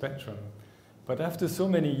of the spectrum. But after so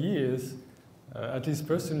many years, at least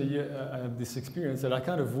personally, I have this experience that I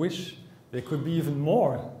kind of wish there could be even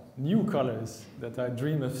more new colors that I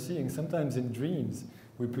dream of seeing. Sometimes in dreams,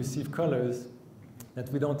 we perceive colors that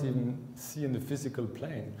we don't even see in the physical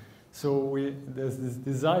plane. So there's this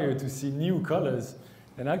desire to see new colors.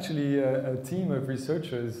 And actually, a team of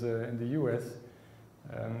researchers in the US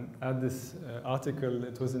had this article,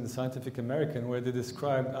 it was in the Scientific American, where they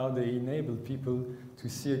described how they enabled people to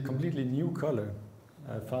see a completely new color.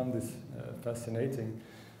 I found this fascinating.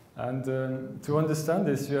 And to understand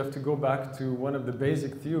this, you have to go back to one of the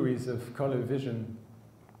basic theories of color vision,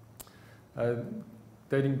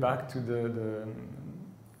 dating back to the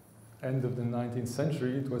end of the 19th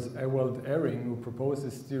century. It was Ewald Ehring who proposed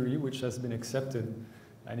this theory, which has been accepted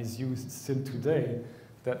and is used still today,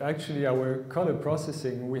 that actually our color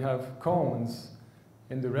processing, we have cones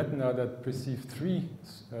in the retina that perceive three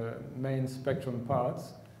main spectrum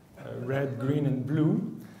parts, red, green, and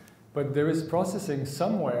blue. But there is processing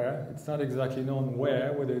somewhere, it's not exactly known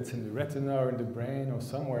where, whether it's in the retina or in the brain or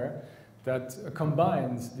somewhere, that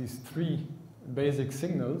combines these three basic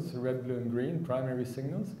signals, red, blue, and green, primary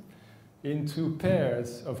signals, into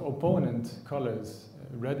pairs of opponent colors.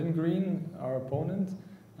 Red and green are opponent,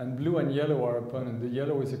 and blue and yellow are opponent. The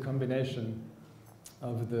yellow is a combination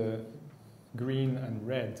of the green and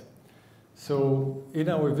red. So in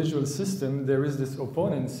our visual system, there is this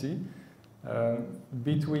opponency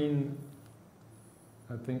between,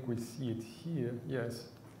 I think we see it here, yes,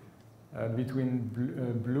 between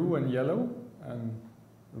blue and yellow and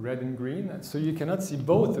red and green. So you cannot see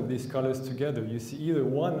both of these colors together. You see either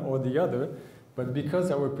one or the other, but because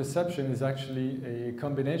our perception is actually a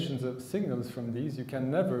combination of signals from these, you can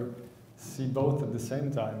never see both at the same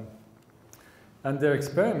time. And their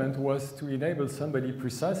experiment was to enable somebody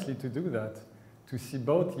precisely to do that, to see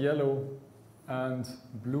both yellow and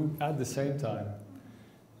blue at the same time.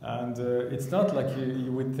 And it's not like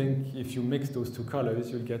you would think if you mix those two colors,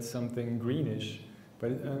 you'll get something greenish.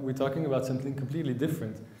 But we're talking about something completely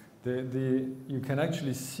different. You can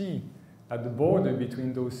actually see at the border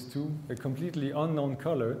between those two a completely unknown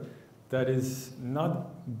color that is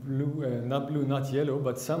not blue, not yellow,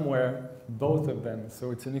 but somewhere both of them.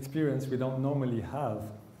 So it's an experience we don't normally have.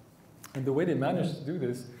 And the way they managed to do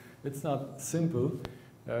this, it's not simple.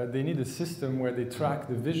 They need a system where they track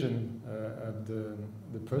the vision of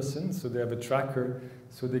the person. So they have a tracker,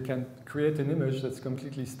 so they can create an image that's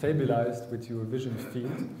completely stabilized with your vision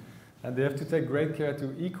field. And they have to take great care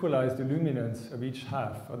to equalize the luminance of each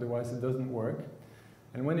half, otherwise it doesn't work.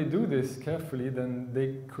 And when they do this carefully, then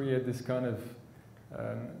they create this kind of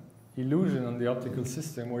illusion on the optical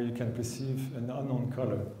system where you can perceive an unknown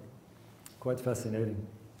color. Quite fascinating.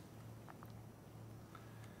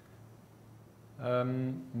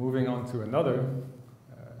 Moving on to another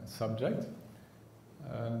subject.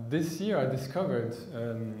 This year I discovered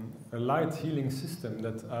a light healing system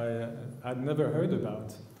that I had never heard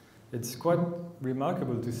about. It's quite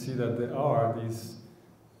remarkable to see that there are these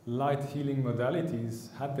light healing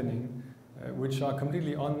modalities happening which are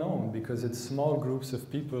completely unknown because it's small groups of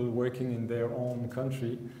people working in their own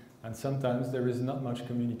country, and sometimes there is not much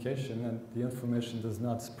communication and the information does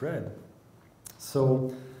not spread.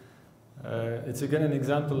 So it's again an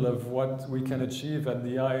example of what we can achieve at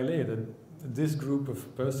the ILA, that this group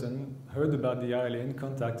of persons heard about the ILA and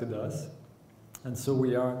contacted us, and so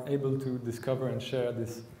we are able to discover and share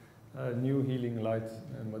this new healing light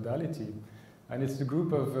modality. And it's the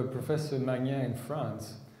group of Professor Magnin in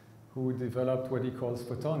France who developed what he calls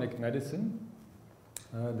photonic medicine.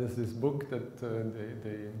 There's this book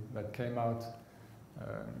that came out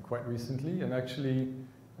quite recently, and actually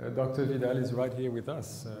Dr. Vidal is right here with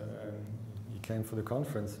us. He came for the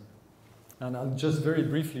conference. And I'll just very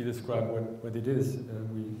briefly describe what it is.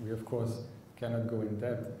 We of course cannot go in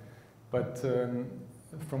depth. But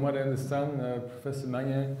from what I understand, Professor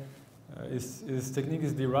Magnin, his technique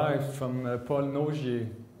is derived from Paul Nogier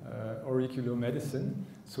auricular medicine.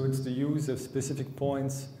 So it's the use of specific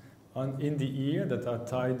points in the ear that are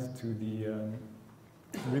tied to the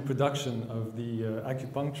reproduction of the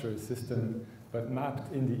acupuncture system but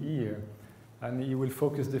mapped in the ear. And he will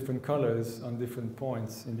focus different colors on different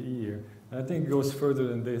points in the ear. And I think it goes further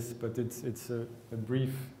than this, but it's a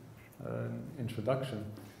brief introduction.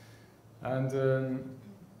 And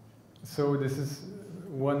so this is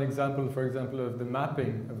one example, for example, of the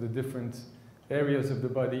mapping of the different areas of the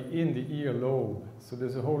body in the ear lobe. So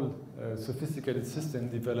there's a whole sophisticated system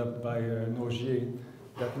developed by Nogier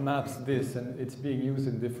that maps this, and it's being used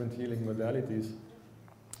in different healing modalities.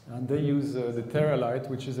 And they use the TheraLight,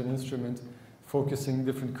 which is an instrument focusing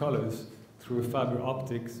different colors through fiber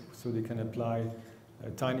optics, so they can apply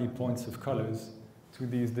tiny points of colors to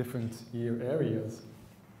these different ear areas.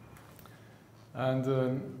 And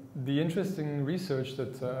the interesting research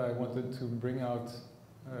that I wanted to bring out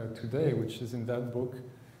today, which is in that book,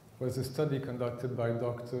 was a study conducted by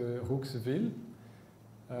Dr. Rouxeville.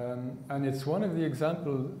 And it's one of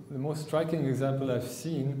the most striking example I've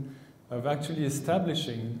seen of actually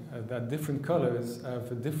establishing that different colors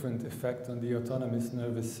have a different effect on the autonomous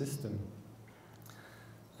nervous system.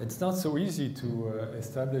 It's not so easy to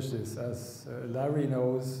establish this, as Larry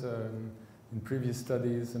knows in previous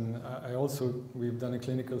studies, and we've done a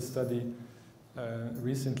clinical study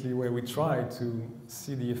recently where we try to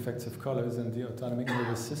see the effects of colors and the autonomic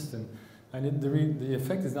nervous system. And the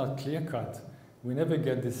effect is not clear-cut. We never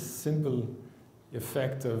get this simple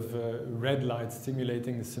effect of red light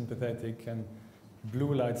stimulating the sympathetic and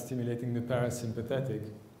blue light stimulating the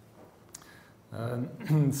parasympathetic.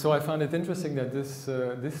 So I found it interesting that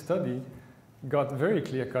this study got very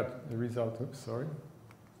clear-cut result. Oops, sorry.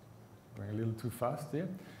 Going a little too fast here.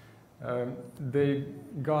 They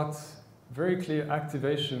got very clear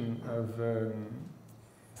activation of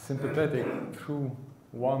sympathetic through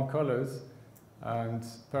warm colors and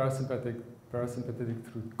parasympathetic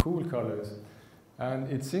through cool colors.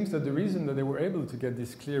 And it seems that the reason that they were able to get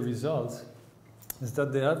these clear results is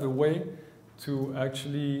that they have a way to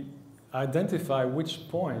actually identify which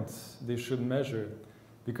points they should measure.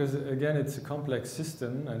 Because again, it's a complex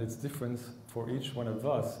system and it's different for each one of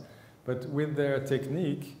us. But with their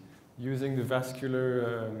technique, using the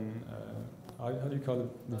vascular, how do you call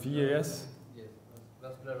it, the VAS? Yes,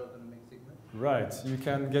 vascular autonomic signal. Right, you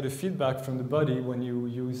can get a feedback from the body when you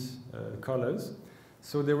use colors.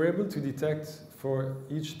 So they were able to detect for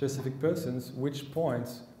each specific person which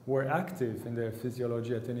points were active in their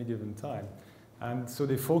physiology at any given time. And so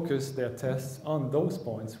they focused their tests on those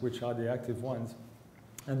points, which are the active ones.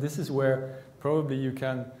 And this is where probably you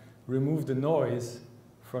can remove the noise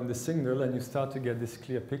from the signal and you start to get this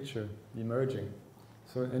clear picture emerging.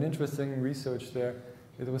 So an interesting research there.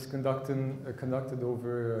 It was conducted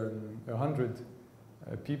over 100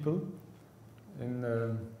 people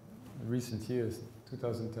in recent years,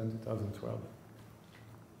 2010, 2012.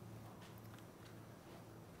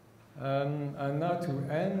 And now to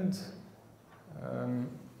end,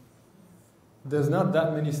 there's not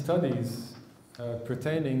that many studies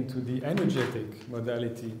pertaining to the energetic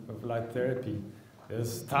modality of light therapy.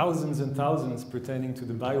 There's thousands and thousands pertaining to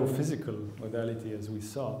the biophysical modality, as we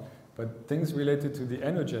saw. But things related to the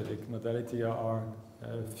energetic modality are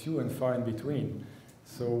few and far in between.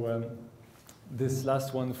 So this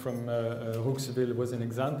last one from Rouxeville was an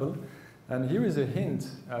example. And here is a hint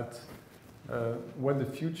at what the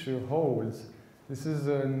future holds. This is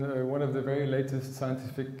one of the very latest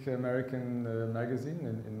Scientific American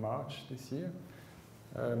magazine in March this year.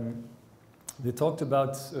 They talked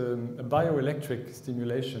about a bioelectric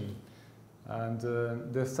stimulation. And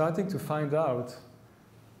they're starting to find out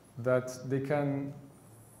that they can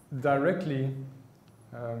directly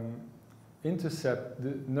intercept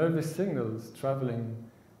the nervous signals traveling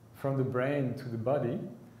from the brain to the body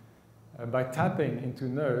by tapping into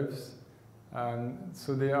nerves. And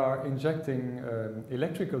so they are injecting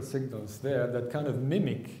electrical signals there that kind of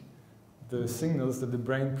mimic the signals that the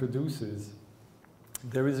brain produces.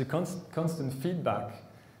 There is a constant feedback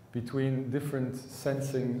between different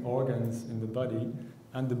sensing organs in the body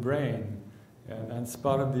and the brain. And it's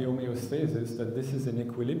part of the homeostasis that this is in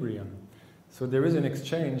equilibrium. So there is an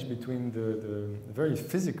exchange between the very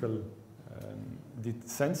physical the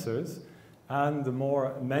sensors and the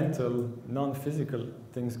more mental, non-physical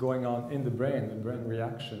things going on in the brain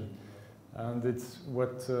reaction. And it's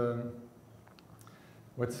what's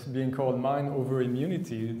being called mind over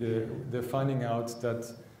immunity. They're finding out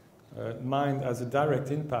that mind has a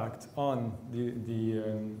direct impact on the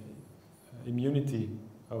immunity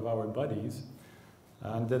of our bodies,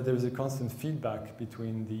 and that there's a constant feedback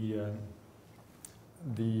between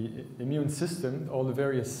the immune system, all the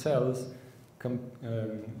various cells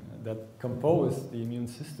that compose the immune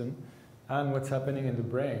system, and what's happening in the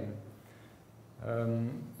brain.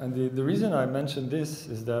 And the reason I mentioned this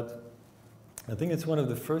is that I think it's one of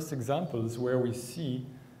the first examples where we see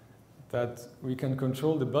that we can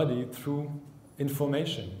control the body through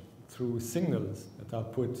information, through signals that are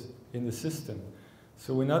put in the system.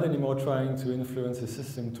 So we're not anymore trying to influence the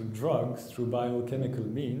system through drugs, through biochemical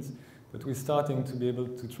means, but we're starting to be able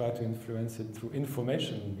to try to influence it through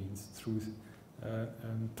informational means, through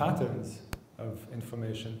patterns of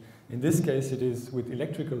information. In this case, it is with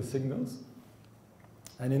electrical signals.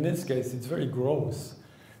 And in this case, it's very gross.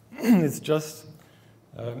 It's just,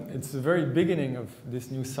 it's the very beginning of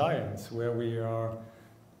this new science where we are,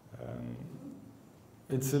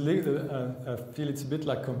 it's a little, I feel it's a bit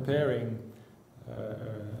like comparing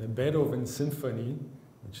a Beethoven symphony,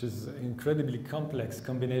 which is incredibly complex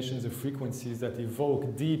combinations of frequencies that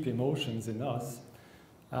evoke deep emotions in us,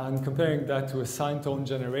 and comparing that to a sine tone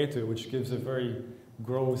generator, which gives a very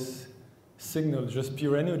gross signal, just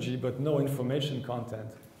pure energy, but no information content.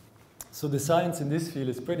 So the science in this field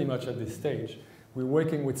is pretty much at this stage. We're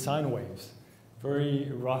working with sine waves,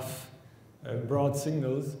 very rough, broad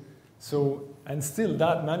signals. So, and still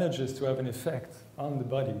that manages to have an effect on the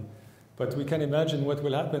body. But we can imagine what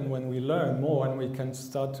will happen when we learn more and we can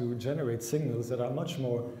start to generate signals that are much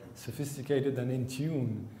more sophisticated and in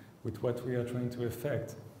tune with what we are trying to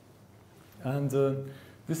affect. And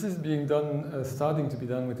this is being done, starting to be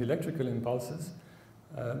done with electrical impulses.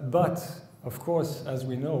 But, of course, as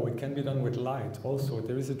we know, it can be done with light also.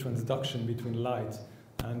 There is a transduction between light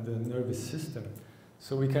and the nervous system.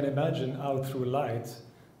 So we can imagine how through light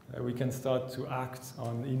we can start to act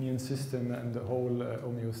on the immune system and the whole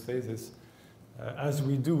homeostasis, as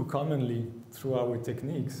we do commonly through our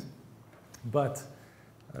techniques. But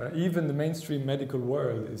even the mainstream medical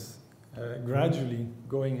world is gradually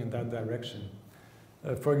going in that direction.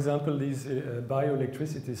 For example, these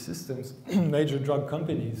bioelectricity systems, major drug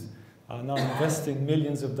companies are now investing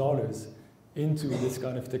millions of dollars into this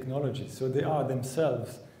kind of technology. So they are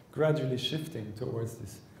themselves gradually shifting towards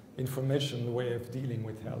this informational way of dealing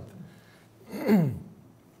with health.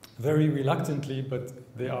 Very reluctantly, but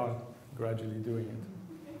they are gradually doing it.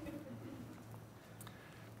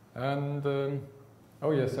 And,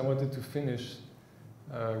 oh yes, I wanted to finish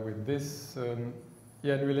with this, in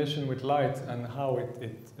relation with light and how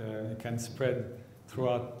it can spread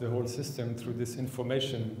throughout the whole system through this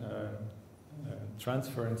information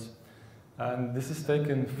transference. And this is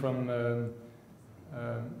taken from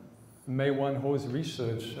Mei-Wan Ho's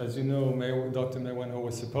research. As you know, Dr. Mei-Wan Ho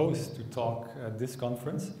was supposed to talk at this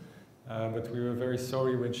conference, but we were very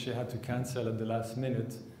sorry when she had to cancel at the last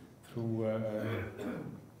minute through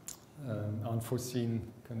unforeseen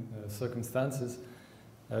circumstances.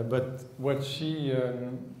 But what she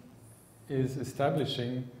is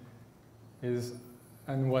establishing is,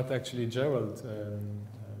 and what actually Gerald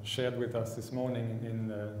shared with us this morning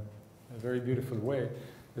in a very beautiful way,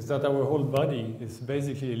 is that our whole body is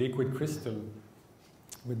basically a liquid crystal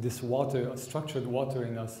with this water, structured water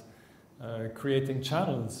in us, creating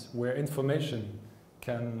channels where information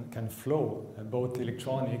can flow, both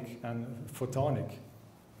electronic and photonic.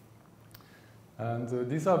 And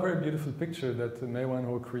these are very beautiful pictures that Mei-Wan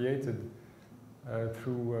Ho created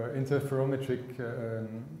through interferometric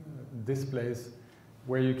displays,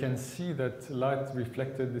 where you can see that light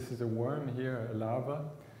reflected, this is a worm here, a larva,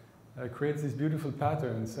 creates these beautiful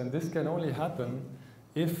patterns. And this can only happen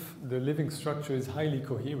if the living structure is highly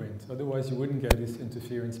coherent. Otherwise, you wouldn't get these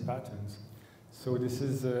interference patterns. So this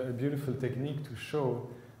is a beautiful technique to show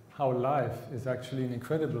how life is actually an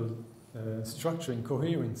incredible structuring,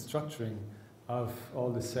 coherent structuring of all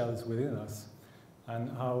the cells within us, and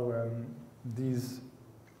how these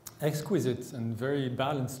exquisite and very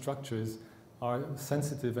balanced structures are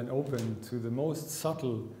sensitive and open to the most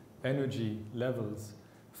subtle energy levels,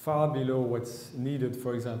 far below what's needed,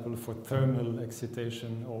 for example, for thermal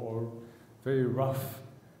excitation or very rough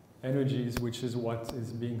energies, which is what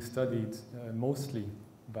is being studied mostly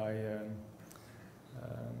by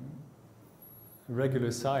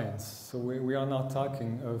regular science. So we are not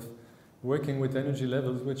talking of working with energy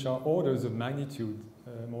levels which are orders of magnitude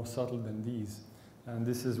more subtle than these. And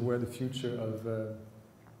this is where the future of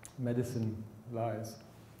medicine lies.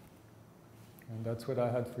 And that's what I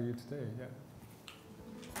had for you today. Yeah.